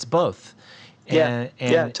 It's both. And,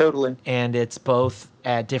 totally. And it's both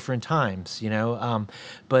at different times, you know?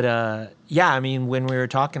 But I mean, when we were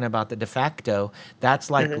talking about the De Facto, that's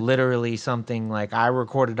like literally something like I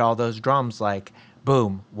recorded all those drums, like,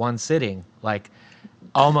 boom, one sitting, like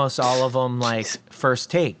almost all of them, like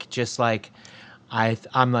first take, just like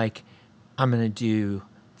I'm like, I'm going to do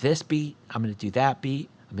this beat, I'm going to do that beat,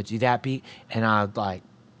 I'm going to do that beat. And I'd like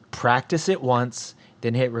practice it once,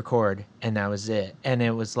 then hit record. And that was it. And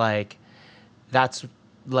it was like, that's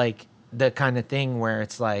like the kind of thing where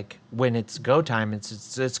it's like when it's go time,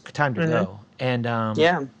 it's time to go. And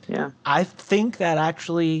I think that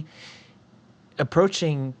actually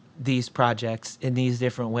approaching these projects in these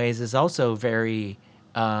different ways is also very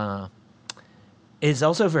fun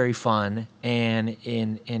and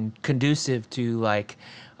in conducive to like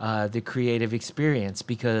the creative experience,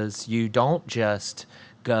 because you don't just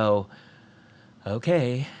go,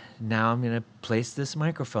 okay, now I'm gonna place this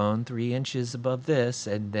microphone 3 inches above this,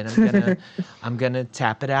 and then I'm gonna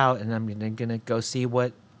tap it out, and I'm gonna go see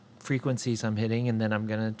what frequencies I'm hitting, and then I'm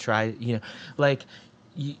gonna try, you know, like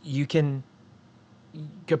you can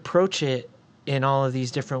approach it in all of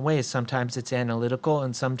these different ways. Sometimes it's analytical,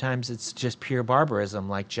 and sometimes it's just pure barbarism,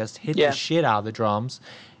 like just hit the shit out of the drums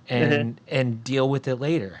and deal with it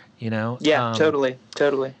later, you know? Totally.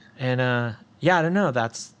 And I don't know,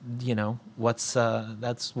 that's, you know,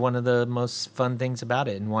 that's one of the most fun things about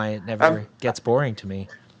it and why it never gets boring to me.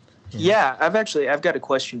 Yeah, I've got a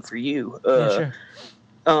question for you. Sure.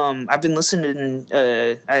 I've been listening,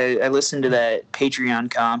 I listened to that Patreon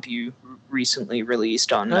comp you recently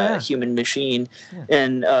released on Human Machine,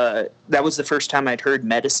 and that was the first time I'd heard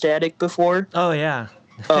Metastatic before. Oh yeah.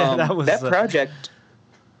 that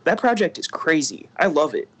project is crazy. I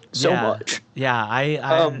love it so much. Yeah,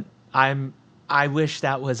 I wish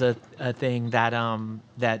that was a thing that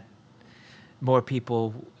that more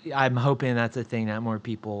people. I'm hoping that's a thing that more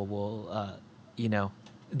people will you know,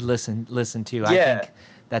 listen to. I think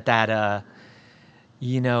that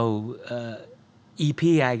you know, EP,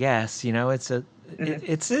 I guess, you know, it's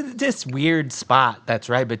this weird spot that's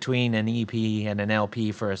right between an EP and an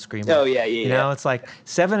LP for a screamer. Oh yeah. You know, it's like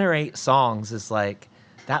 7 or 8 songs is like,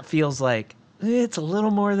 that feels like it's a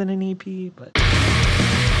little more than an EP, but.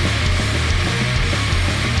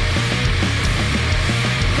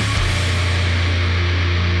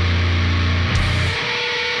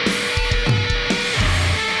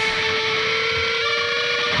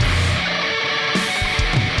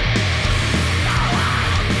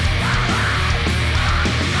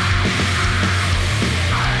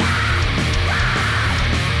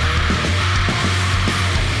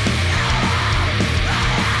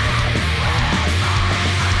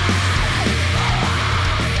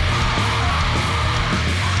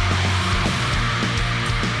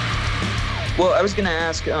 Well, I was going to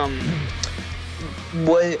ask,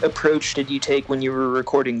 what approach did you take when you were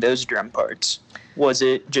recording those drum parts? Was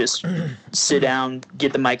it just sit down,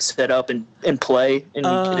 get the mic set up, and play, and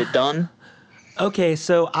get it done? Okay,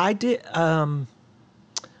 so at that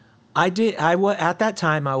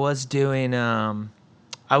time I was doing a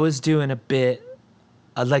bit,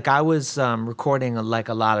 like I was recording like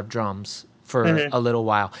a lot of drums for a little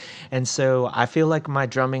while, and so I feel like my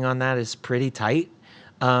drumming on that is pretty tight.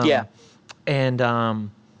 And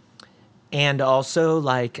also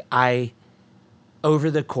like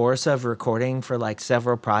over the course of recording for like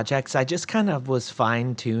several projects, I just kind of was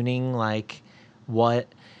fine tuning like what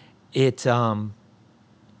it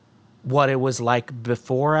what it was like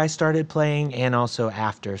before I started playing and also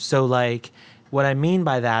after. So like what I mean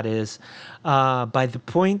by that is by the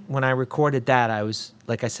point when I recorded that, I was,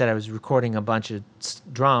 like I said, I was recording a bunch of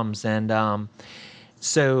drums. And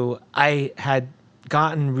so I had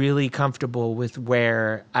gotten really comfortable with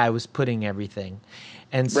where I was putting everything.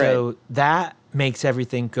 And so that makes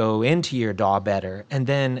everything go into your DAW better. And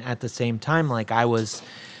then at the same time, like I was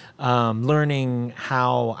learning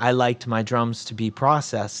how I liked my drums to be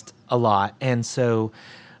processed a lot. And so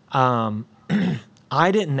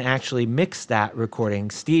I didn't actually mix that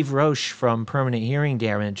recording. Steve Roche from Permanent Hearing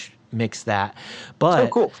Damage mixed that.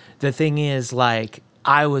 But the thing is, like,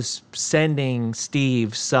 I was sending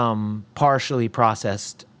Steve some partially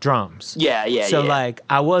processed drums. So like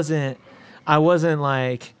I wasn't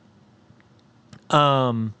like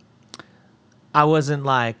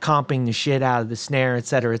comping the shit out of the snare, et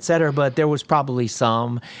cetera, but there was probably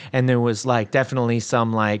some, and there was like definitely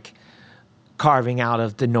some like carving out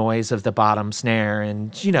of the noise of the bottom snare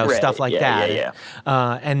and, you know, stuff like that.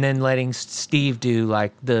 And then letting Steve do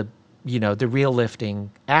like the, you know, the real lifting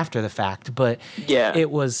after the fact. But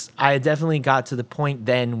I definitely got to the point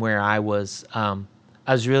then where I was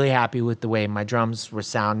really happy with the way my drums were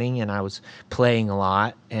sounding, and I was playing a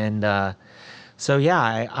lot. And so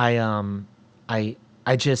yeah, I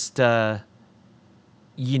just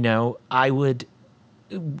you know, I would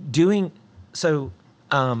doing so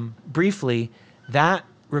briefly. That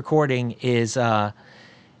recording is sort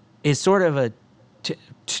of a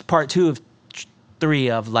part 2 of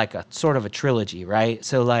 3 of like a sort of a trilogy, right?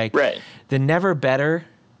 So like the Never Better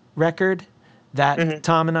record that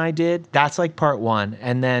Tom and I did, that's like part 1,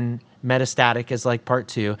 and then Metastatic is like part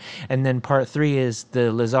 2, and then part 3 is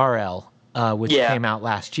the Lazarel, which came out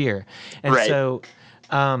last year. And so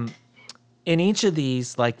in each of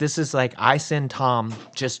these, like this is like I send Tom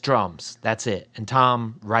just drums, that's it, and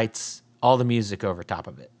Tom writes all the music over top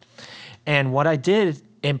of it. And what I did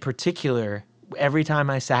in particular, every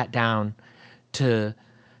time I sat down to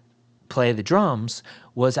play the drums,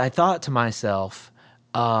 was I thought to myself,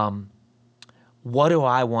 what do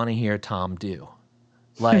I want to hear Tom do?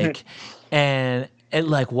 Like, and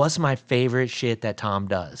like, what's my favorite shit that Tom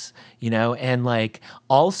does? You know, and like,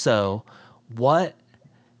 also, what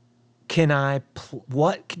do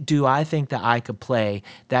I think that I could play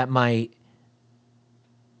that might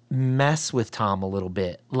mess with Tom a little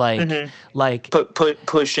bit, like like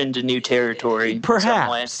push into new territory,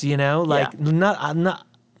 perhaps, you know, like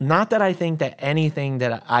not that I think that anything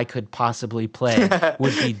that I could possibly play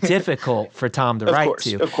would be difficult for Tom to write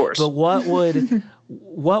to, of course, but what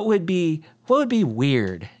would be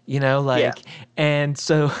weird, you know, like and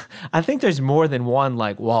so I think there's more than one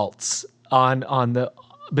like waltz on the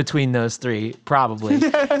between those 3, probably.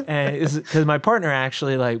 And because my partner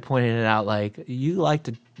actually like pointed it out, like, you like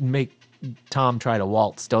to make Tom try to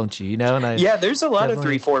waltz, don't you? You know, and there's a lot of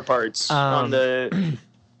 3/4 parts on the.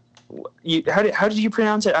 How did you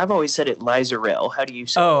pronounce it? I've always said it Lazarel. How do you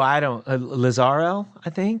say? I don't. Lazarel, I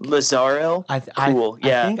think. Lazarel. Cool.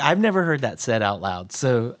 I think I've never heard that said out loud,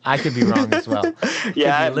 so I could be wrong as well.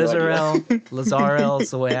 Lazarel. Lazarel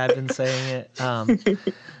is the way I've been saying it.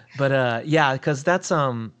 But yeah, because that's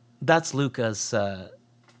Luca's.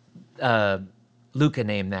 Luca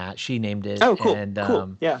named that. She named it. Oh, cool. And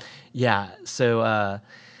cool. Yeah. So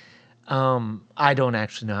I don't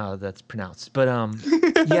actually know how that's pronounced, but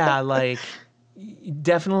yeah, like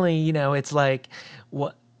definitely, you know, it's like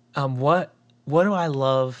what do I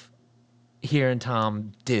love hearing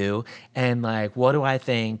Tom do, and like what do I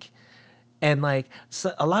think, and like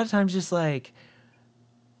so a lot of times just like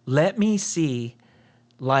let me see.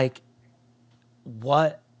 Like,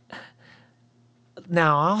 what?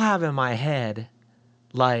 Now I'll have in my head,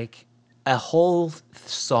 like, a whole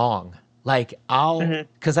song. Like,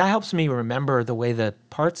 because that helps me remember the way the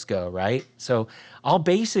parts go, right? So I'll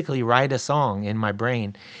basically write a song in my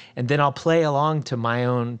brain, and then I'll play along to my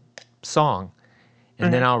own song,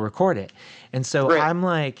 and then I'll record it. And so I'm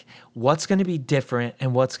like, what's going to be different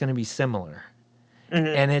and what's going to be similar?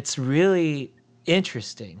 And it's really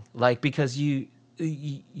interesting, like, because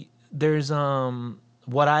there's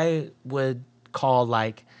what I would call,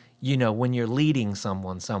 like, you know, when you're leading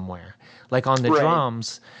someone somewhere, like on the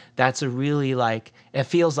drums, that's a really, like, it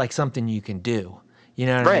feels like something you can do, you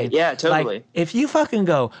know what I mean? Yeah, totally. Like, if you fucking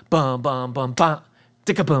go bum bum bum bum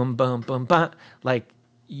ticka bum bum bum bum, like,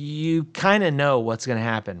 you kind of know what's gonna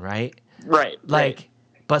happen, right? Like,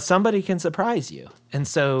 but somebody can surprise you, and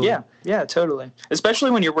so yeah, totally,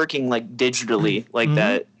 especially when you're working like digitally like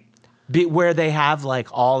that. Where they have like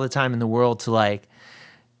all the time in the world to like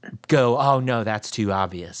go, oh no, that's too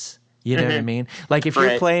obvious. You know what I mean? Like if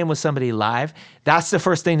you're playing with somebody live, that's the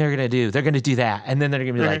first thing they're going to do. They're going to do that. And then they're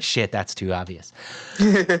going to be like, shit, that's too obvious.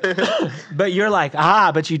 But you're like,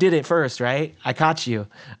 but you did it first, right? I caught you.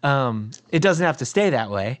 It doesn't have to stay that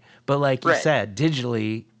way. But like you said,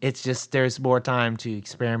 digitally, it's just there's more time to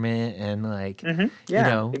experiment and like, you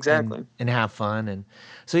know, exactly. and have fun. And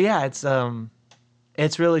so, yeah,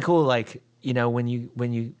 it's really cool. Like, you know, when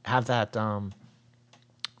you have that,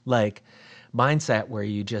 like, mindset where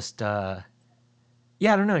you just I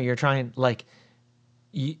don't know, you're trying like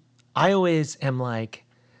I always am like,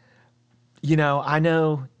 you know, I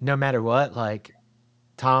know no matter what, like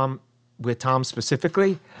Tom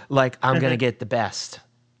specifically, like I'm gonna get the best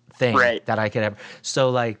thing that I could ever, so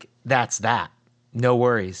like that's that, no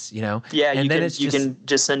worries, you know. And then you can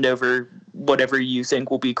just send over whatever you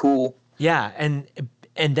think will be cool. And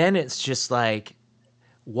then it's just like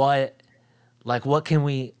what can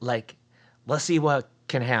we like, let's see what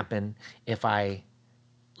can happen if I,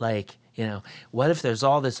 like, you know, what if there's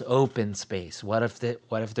all this open space? What if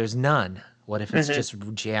there's none? What if it's just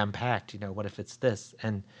jam-packed? You know, what if it's this?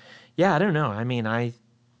 And yeah, I don't know. I mean, I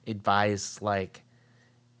advise like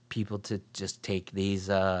people to just take these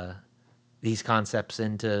concepts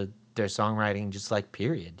into their songwriting, just like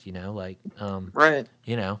period, you know, like,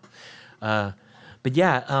 you know, but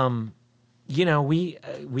yeah, you know,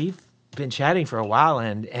 we've been chatting for a while,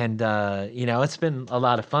 and you know, it's been a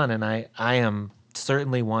lot of fun, and I am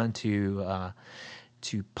certainly one to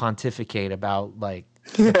pontificate about like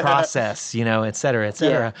the process, you know, et cetera, et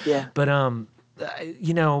cetera. But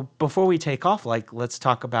you know, before we take off, like, let's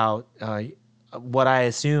talk about what I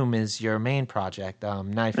assume is your main project,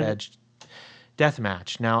 Knife Edge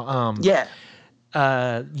Deathmatch. Now,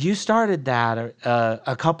 you started that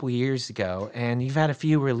a couple years ago, and you've had a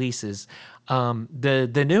few releases.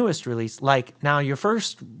 The newest release, like now your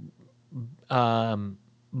first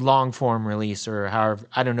long form release, or however,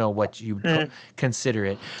 I don't know what you consider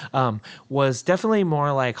it, was definitely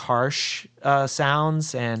more like harsh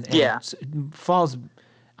sounds and falls.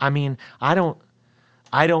 I mean, I don't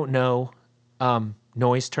know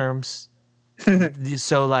noise terms,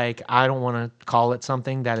 so like I don't want to call it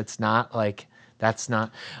something that it's not. Like that's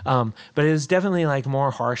not, but it was definitely like more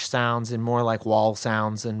harsh sounds and more like wall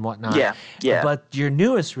sounds and whatnot. But your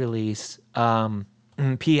newest release,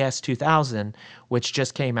 PS 2000, which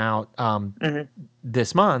just came out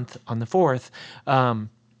this month on the 4th,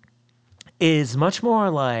 is much more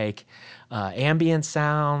like ambient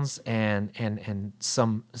sounds and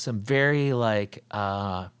some very like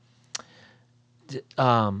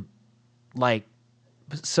like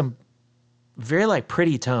some very like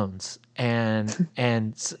pretty tones, and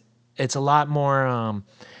it's a lot more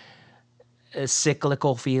a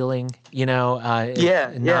cyclical feeling, you know,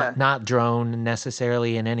 not drone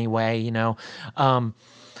necessarily in any way, you know. I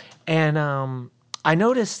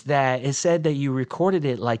noticed that it said that you recorded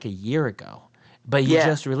it like a year ago, but you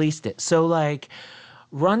just released it. So like,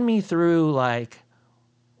 run me through like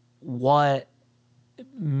what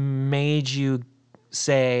made you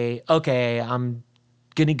say, okay, I'm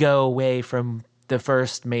gonna go away from the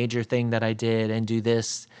first major thing that I did and do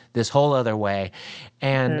this whole other way.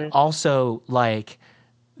 And also like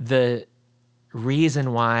the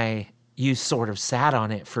reason why you sort of sat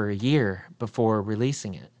on it for a year before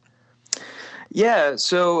releasing it. Yeah,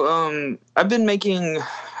 so I've been making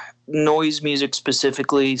noise music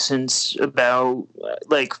specifically since about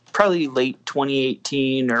like probably late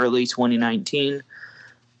 2018, early 2019.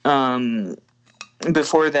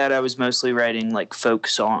 Before that, I was mostly writing like folk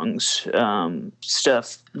songs,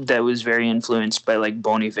 stuff that was very influenced by like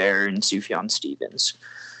Bon Iver and Sufjan Stevens.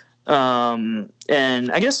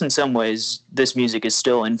 And I guess in some ways, this music is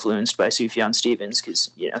still influenced by Sufjan Stevens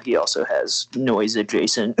because, you know, he also has noise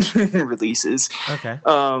adjacent releases. Okay.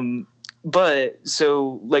 But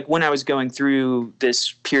so like when I was going through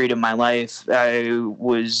this period of my life, I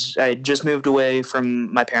had just moved away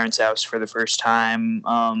from my parents' house for the first time.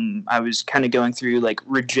 I was kind of going through like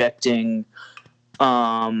rejecting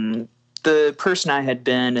the person I had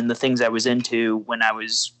been and the things I was into when I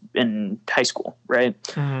was in high school, right?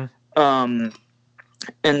 And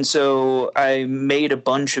so I made a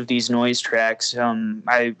bunch of these noise tracks.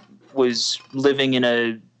 I was living in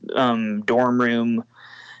a dorm room,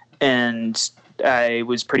 and I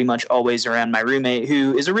was pretty much always around my roommate,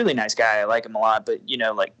 who is a really nice guy. I like him a lot, but you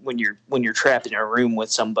know, like when you're trapped in a room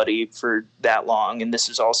with somebody for that long, and this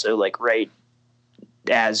is also like right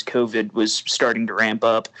as COVID was starting to ramp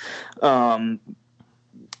up,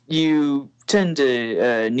 you tend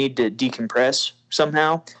to need to decompress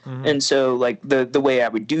somehow. And so like the way I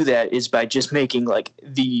would do that is by just making like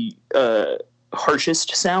the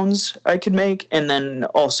harshest sounds I could make, and then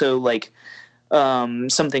also like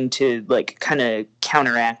something to like kind of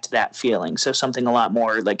counteract that feeling. So something a lot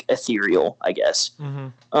more like ethereal, I guess.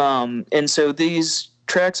 And so these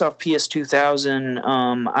tracks off PS2000,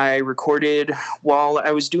 I recorded while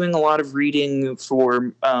I was doing a lot of reading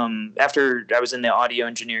for, after I was in the audio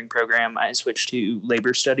engineering program, I switched to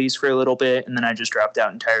labor studies for a little bit, and then I just dropped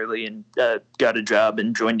out entirely and got a job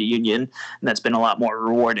and joined a union, and that's been a lot more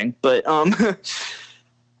rewarding. But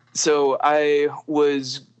so I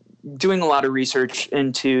was doing a lot of research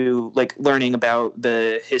into like learning about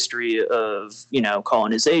the history of, you know,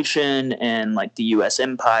 colonization and like the US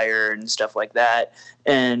empire and stuff like that.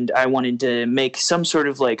 And I wanted to make some sort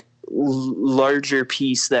of like larger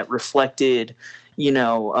piece that reflected, you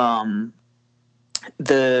know,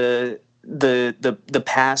 the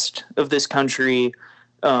past of this country,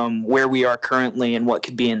 where we are currently and what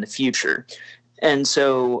could be in the future. And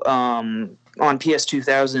so, on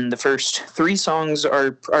PS2000, the first 3 songs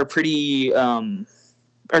are pretty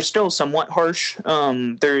are still somewhat harsh.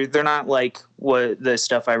 They're not like what the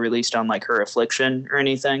stuff I released on like Her Affliction or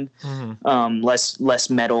anything. Less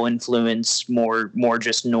metal influence, more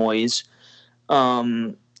just noise.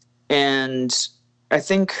 And I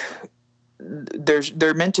think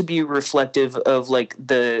they're meant to be reflective of like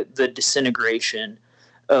the disintegration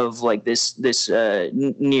of like this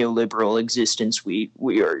neoliberal existence we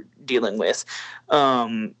are dealing with,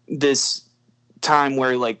 this time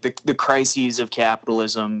where like the crises of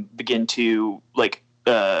capitalism begin to like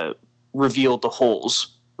reveal the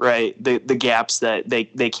holes, right? The gaps that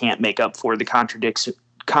they can't make up for, the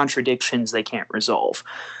contradictions they can't resolve.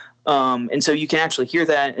 And so you can actually hear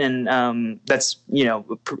that, and that's, you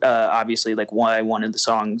know, obviously like why one of the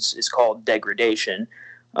songs is called Degradation.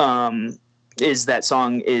 Is that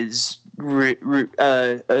song is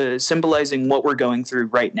symbolizing what we're going through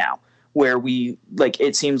right now, where we like,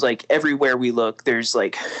 it seems like everywhere we look, there's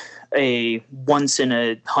like a once in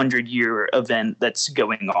 100-year event that's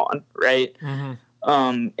going on, right?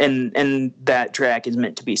 And that track is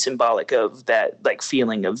meant to be symbolic of that like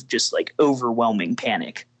feeling of just like overwhelming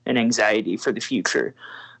panic and anxiety for the future.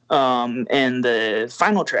 And the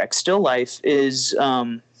final track, Still Life, is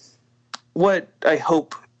what I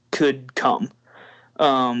hope could come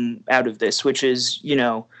out of this, which is, you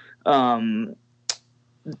know,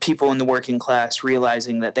 people in the working class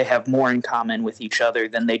realizing that they have more in common with each other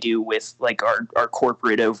than they do with like our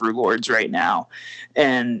corporate overlords right now,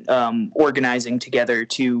 and organizing together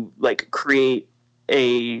to like create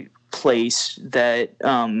a place that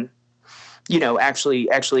you know,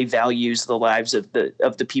 actually values the lives of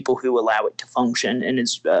the people who allow it to function and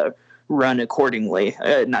is run accordingly.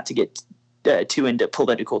 Not to get too into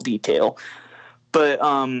political detail, but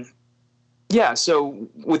yeah. So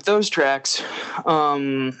with those tracks,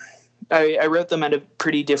 I wrote them at a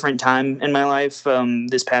pretty different time in my life.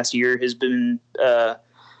 This past year has been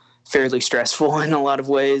fairly stressful in a lot of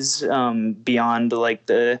ways, beyond like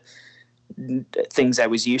the things I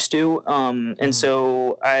was used to. And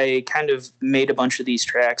so I kind of made a bunch of these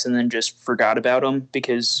tracks and then just forgot about them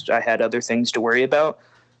because I had other things to worry about.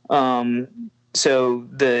 So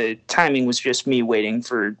the timing was just me waiting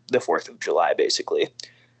for the 4th of July, basically.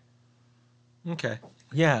 Okay.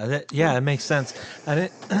 Yeah. It makes sense. I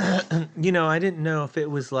didn't, you know, I didn't know if it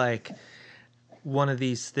was like one of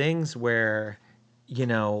these things where, you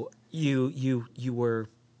know, you were,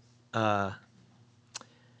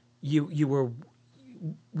 you were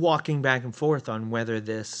walking back and forth on whether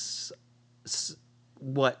this,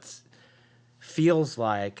 what feels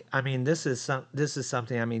like, I mean, this is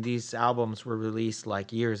something, I mean, these albums were released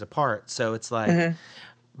like years apart. So it's like,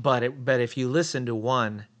 but if you listen to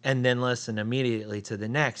one and then listen immediately to the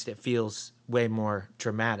next, it feels way more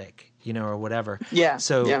dramatic, you know, or whatever. Yeah.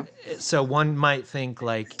 So one might think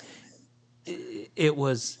like it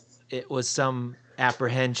was some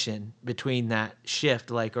apprehension between that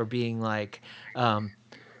shift, like, or being like,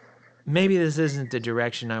 maybe this isn't the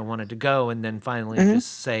direction I wanted to go, and then finally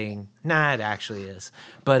just saying, nah, it actually is.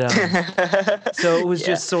 But so it was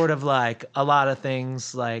just sort of like a lot of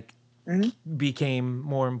things like became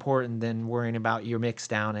more important than worrying about your mix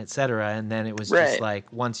down, etc. And then it was just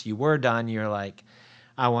like, once you were done, you're like,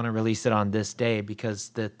 I want to release it on this day because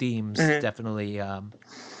the themes definitely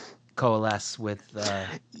coalesce with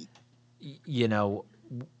you know,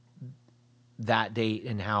 that date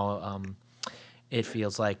and how it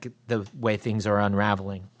feels like the way things are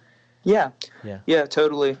unraveling. Yeah,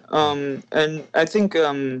 totally. And I think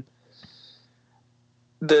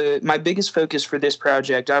my biggest focus for this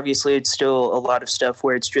project, obviously it's still a lot of stuff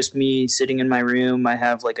where it's just me sitting in my room. I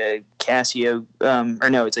have like a Casio,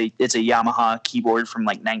 it's a Yamaha keyboard from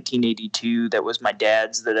like 1982 that was my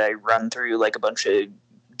dad's, that I run through like a bunch of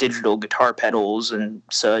digital guitar pedals and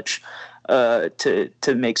such to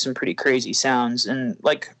make some pretty crazy sounds. And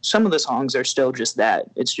like some of the songs are still just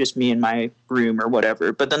that. It's just me in my room or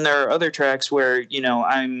whatever. But then there are other tracks where, you know,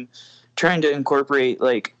 I'm trying to incorporate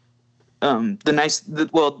like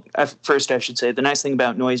first I should say the nice thing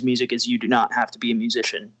about noise music is you do not have to be a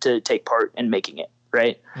musician to take part in making it,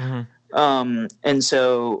 right? Mm-hmm. And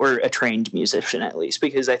so, or a trained musician at least,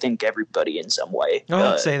 because I think everybody in some way.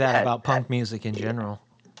 I would say that about punk music in general.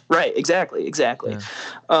 Right, exactly. Yeah.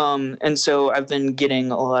 And so I've been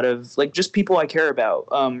getting a lot of like just people I care about,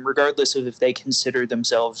 regardless of if they consider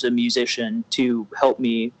themselves a musician, to help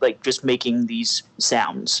me like just making these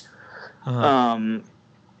sounds. Uh-huh.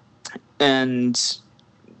 And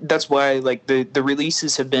that's why like the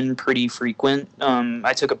releases have been pretty frequent.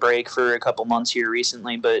 I took a break for a couple months here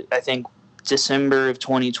recently, but I think December of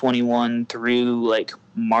 2021 through like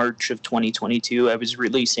March of 2022, I was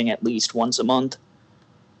releasing at least once a month.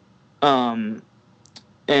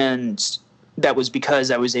 And that was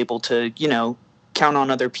because I was able to, you know, count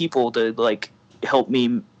on other people to like help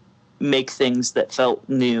me make things that felt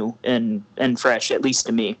new and fresh, at least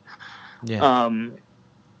to me. Yeah.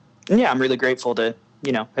 Yeah, I'm really grateful to,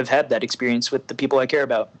 you know, have had that experience with the people I care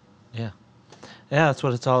about. Yeah. Yeah, that's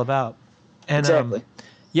what it's all about. And, exactly.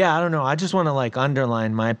 Yeah, I don't know. I just want to, like,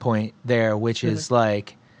 underline my point there, which is,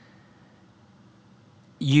 like,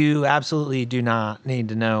 you absolutely do not need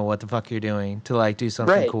to know what the fuck you're doing to, like, do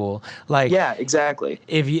something cool. Like, yeah, exactly.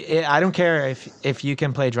 I don't care if you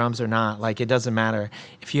can play drums or not. Like, it doesn't matter.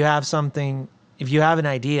 If you have something, if you have an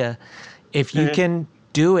idea, if you can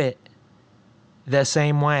do it the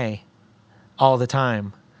same way all the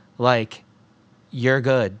time, like, you're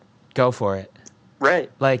good. Go for it.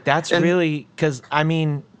 Right. Like, that's really, because, I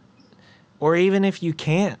mean, or even if you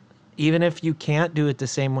can't do it the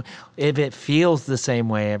same way, if it feels the same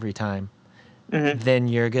way every time, then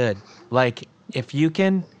you're good. Like, if you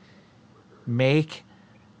can make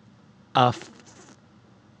a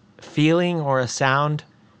feeling or a sound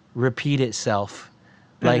repeat itself,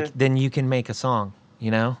 like, then you can make a song, you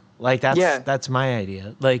know? Like, that's my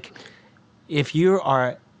idea. Like, if you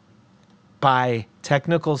are, by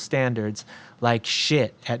technical standards, like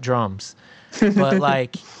shit at drums, but,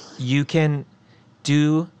 like, you can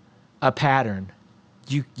do a pattern,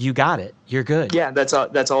 you got it. You're good. Yeah, that's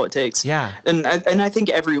all it takes. Yeah. And I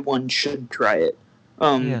think everyone should try it.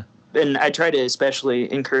 And I try to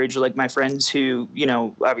especially encourage, like, my friends who, you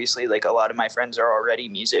know, obviously, like, a lot of my friends are already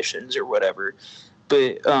musicians or whatever,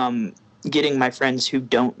 but getting my friends who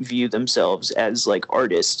don't view themselves as, like,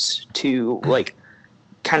 artists to, like,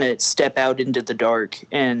 kind of step out into the dark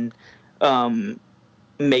and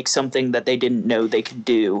make something that they didn't know they could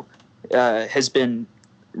do has been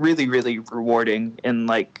really, really rewarding. And,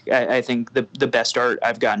 like, I think the best art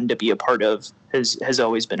I've gotten to be a part of has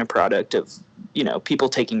always been a product of, you know, people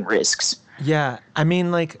taking risks. Yeah. I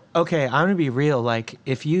mean, like, okay, I'm going to be real. Like,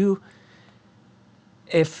 if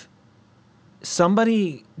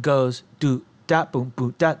somebody goes do da boom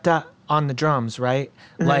boom da da on the drums, right?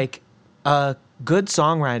 Like, a good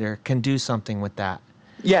songwriter can do something with that.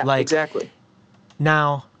 Yeah, like, exactly.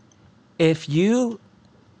 Now, if you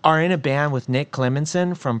are in a band with Nick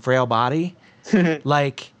Clemenson from Frail Body,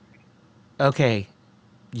 like, okay,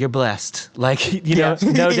 you're blessed. Like, you know,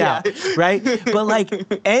 no doubt, right? But, like,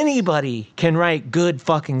 anybody can write good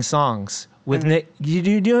fucking songs with Nick.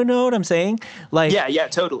 You do know what I'm saying? Like, yeah,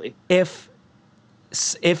 totally. If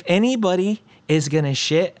anybody is gonna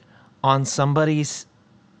shit on somebody's,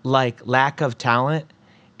 like, lack of talent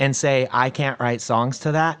and say, I can't write songs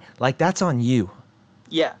to that, like, that's on you.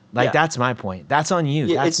 Yeah. Like, that's my point. That's on you.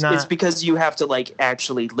 Yeah, it's it's because you have to, like,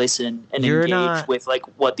 actually listen and engage with, like,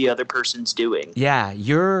 what the other person's doing. Yeah,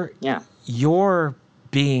 you're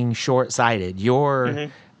being short-sighted. Your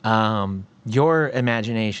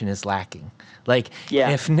imagination is lacking. Like,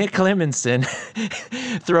 if Nick Clemenson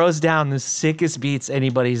throws down the sickest beats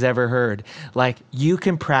anybody's ever heard, like, you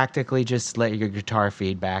can practically just let your guitar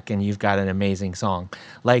feedback and you've got an amazing song.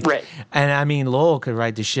 Like, and I mean, Lowell could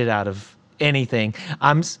write the shit out of anything.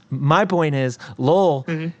 My point is, Lowell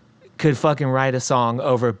could fucking write a song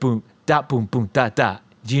over boom dot boom boom dot dot.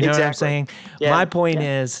 Do you know what I'm saying? Yeah. My point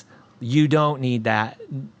is, you don't need that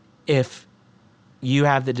if you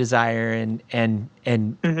have the desire and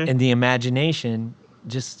the imagination.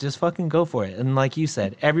 Just fucking go for it. And like you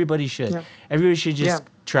said, everybody should. Yeah. Everybody should just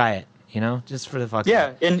try it. you know, just for the fuck.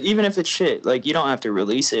 Yeah, and even if it's shit, like, you don't have to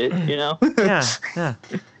release it, you know? Yeah.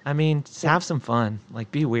 I mean, just have some fun.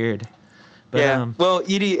 Like, be weird. But, yeah. Well,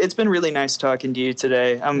 Edie, it's been really nice talking to you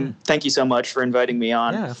today. Thank you so much for inviting me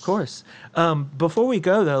on. Yeah, of course. Before we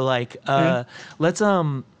go though, like, let's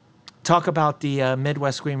talk about the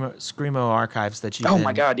Midwest Screamo archives that you've been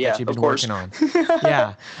working on.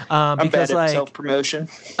 Yeah, I'm because bad at like self-promotion.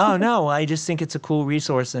 Oh no, I just think it's a cool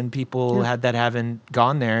resource, and people haven't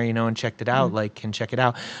gone there, you know, and checked it out, like, can check it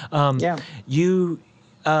out. You,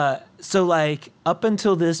 so like up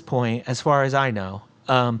until this point, as far as I know.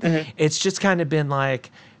 It's just kind of been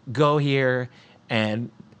like, go here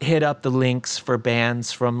and hit up the links for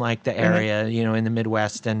bands from like the area, you know, in the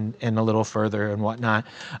Midwest and a little further and whatnot.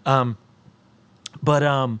 But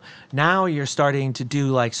now you're starting to do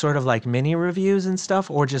like sort of like mini reviews and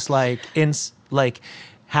stuff, or just like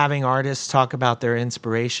having artists talk about their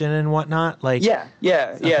inspiration and whatnot. Like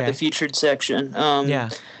the featured section.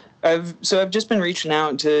 I've just been reaching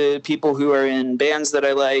out to people who are in bands that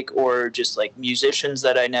I like, or just like musicians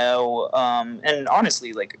that I know, and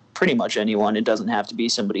honestly, like pretty much anyone. It doesn't have to be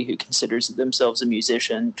somebody who considers themselves a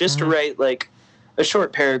musician, just to write like a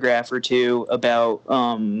short paragraph or two about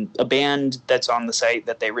a band that's on the site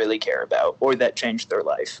that they really care about or that changed their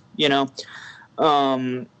life, you know?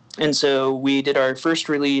 And so we did our first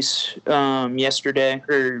release yesterday.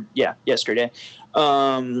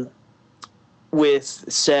 With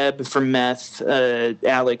Seb from Meth,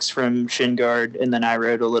 Alex from Shinguard, and then I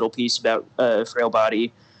wrote a little piece about Frail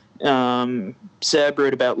Body. Seb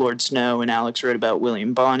wrote about Lord Snow, and Alex wrote about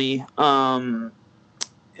William Bonney. And,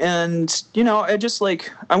 you know, I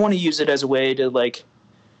want to use it as a way to, like,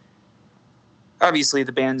 obviously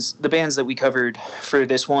the bands that we covered for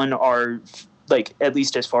this one are, like, at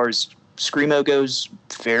least as far as Screamo goes,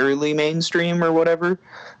 fairly mainstream or whatever.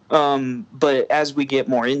 But as we get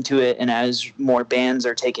more into it and as more bands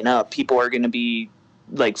are taken up, people are going to be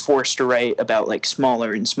like forced to write about like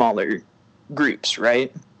smaller and smaller groups,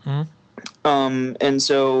 right? And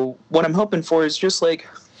so what I'm hoping for is just like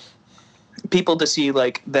people to see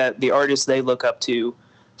like that the artists they look up to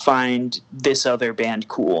find this other band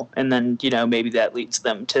cool. And then, you know, maybe that leads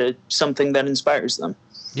them to something that inspires them.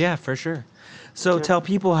 Yeah, for sure. So tell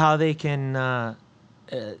people how they can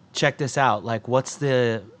check this out. Like, what's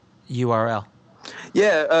the URL?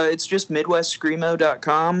 Yeah, it's just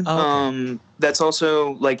MidwestScreamo.com. Oh, okay. That's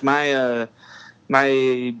also like my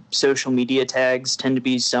social media tags tend to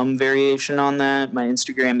be some variation on that. My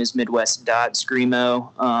Instagram is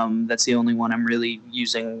midwest.screamo. That's the only one I'm really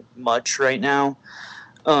using much right now.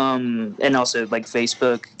 And also like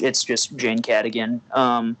Facebook, it's just Jane Cadigan.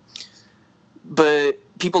 But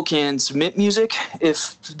people can submit music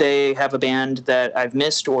if they have a band that I've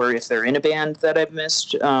missed, or if they're in a band that I've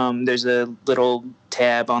missed. There's a little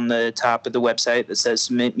tab on the top of the website that says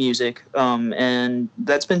submit music. And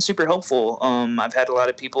that's been super helpful. I've had a lot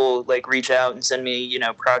of people like reach out and send me, you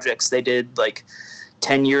know, projects they did like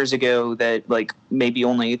 10 years ago that like maybe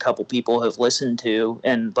only a couple people have listened to.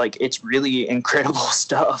 And like, it's really incredible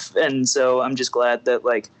stuff. And so I'm just glad that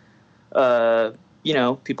like, you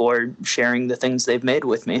know, people are sharing the things they've made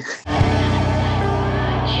with me.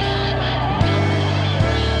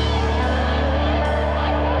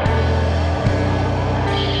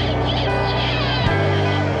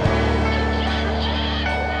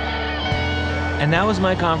 And that was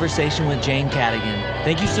my conversation with Jane Cadigan.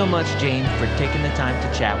 Thank you so much, Jane, for taking the time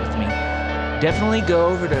to chat with me. Definitely go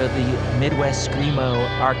over to the Midwest Screamo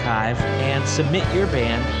archive and submit your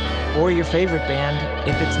band or your favorite band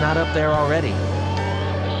if it's not up there already.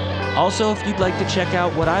 Also, if you'd like to check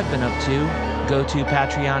out what I've been up to, go to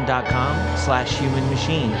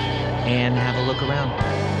patreon.com/humanmachine and have a look around.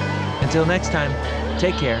 Until next time,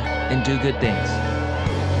 take care and do good things.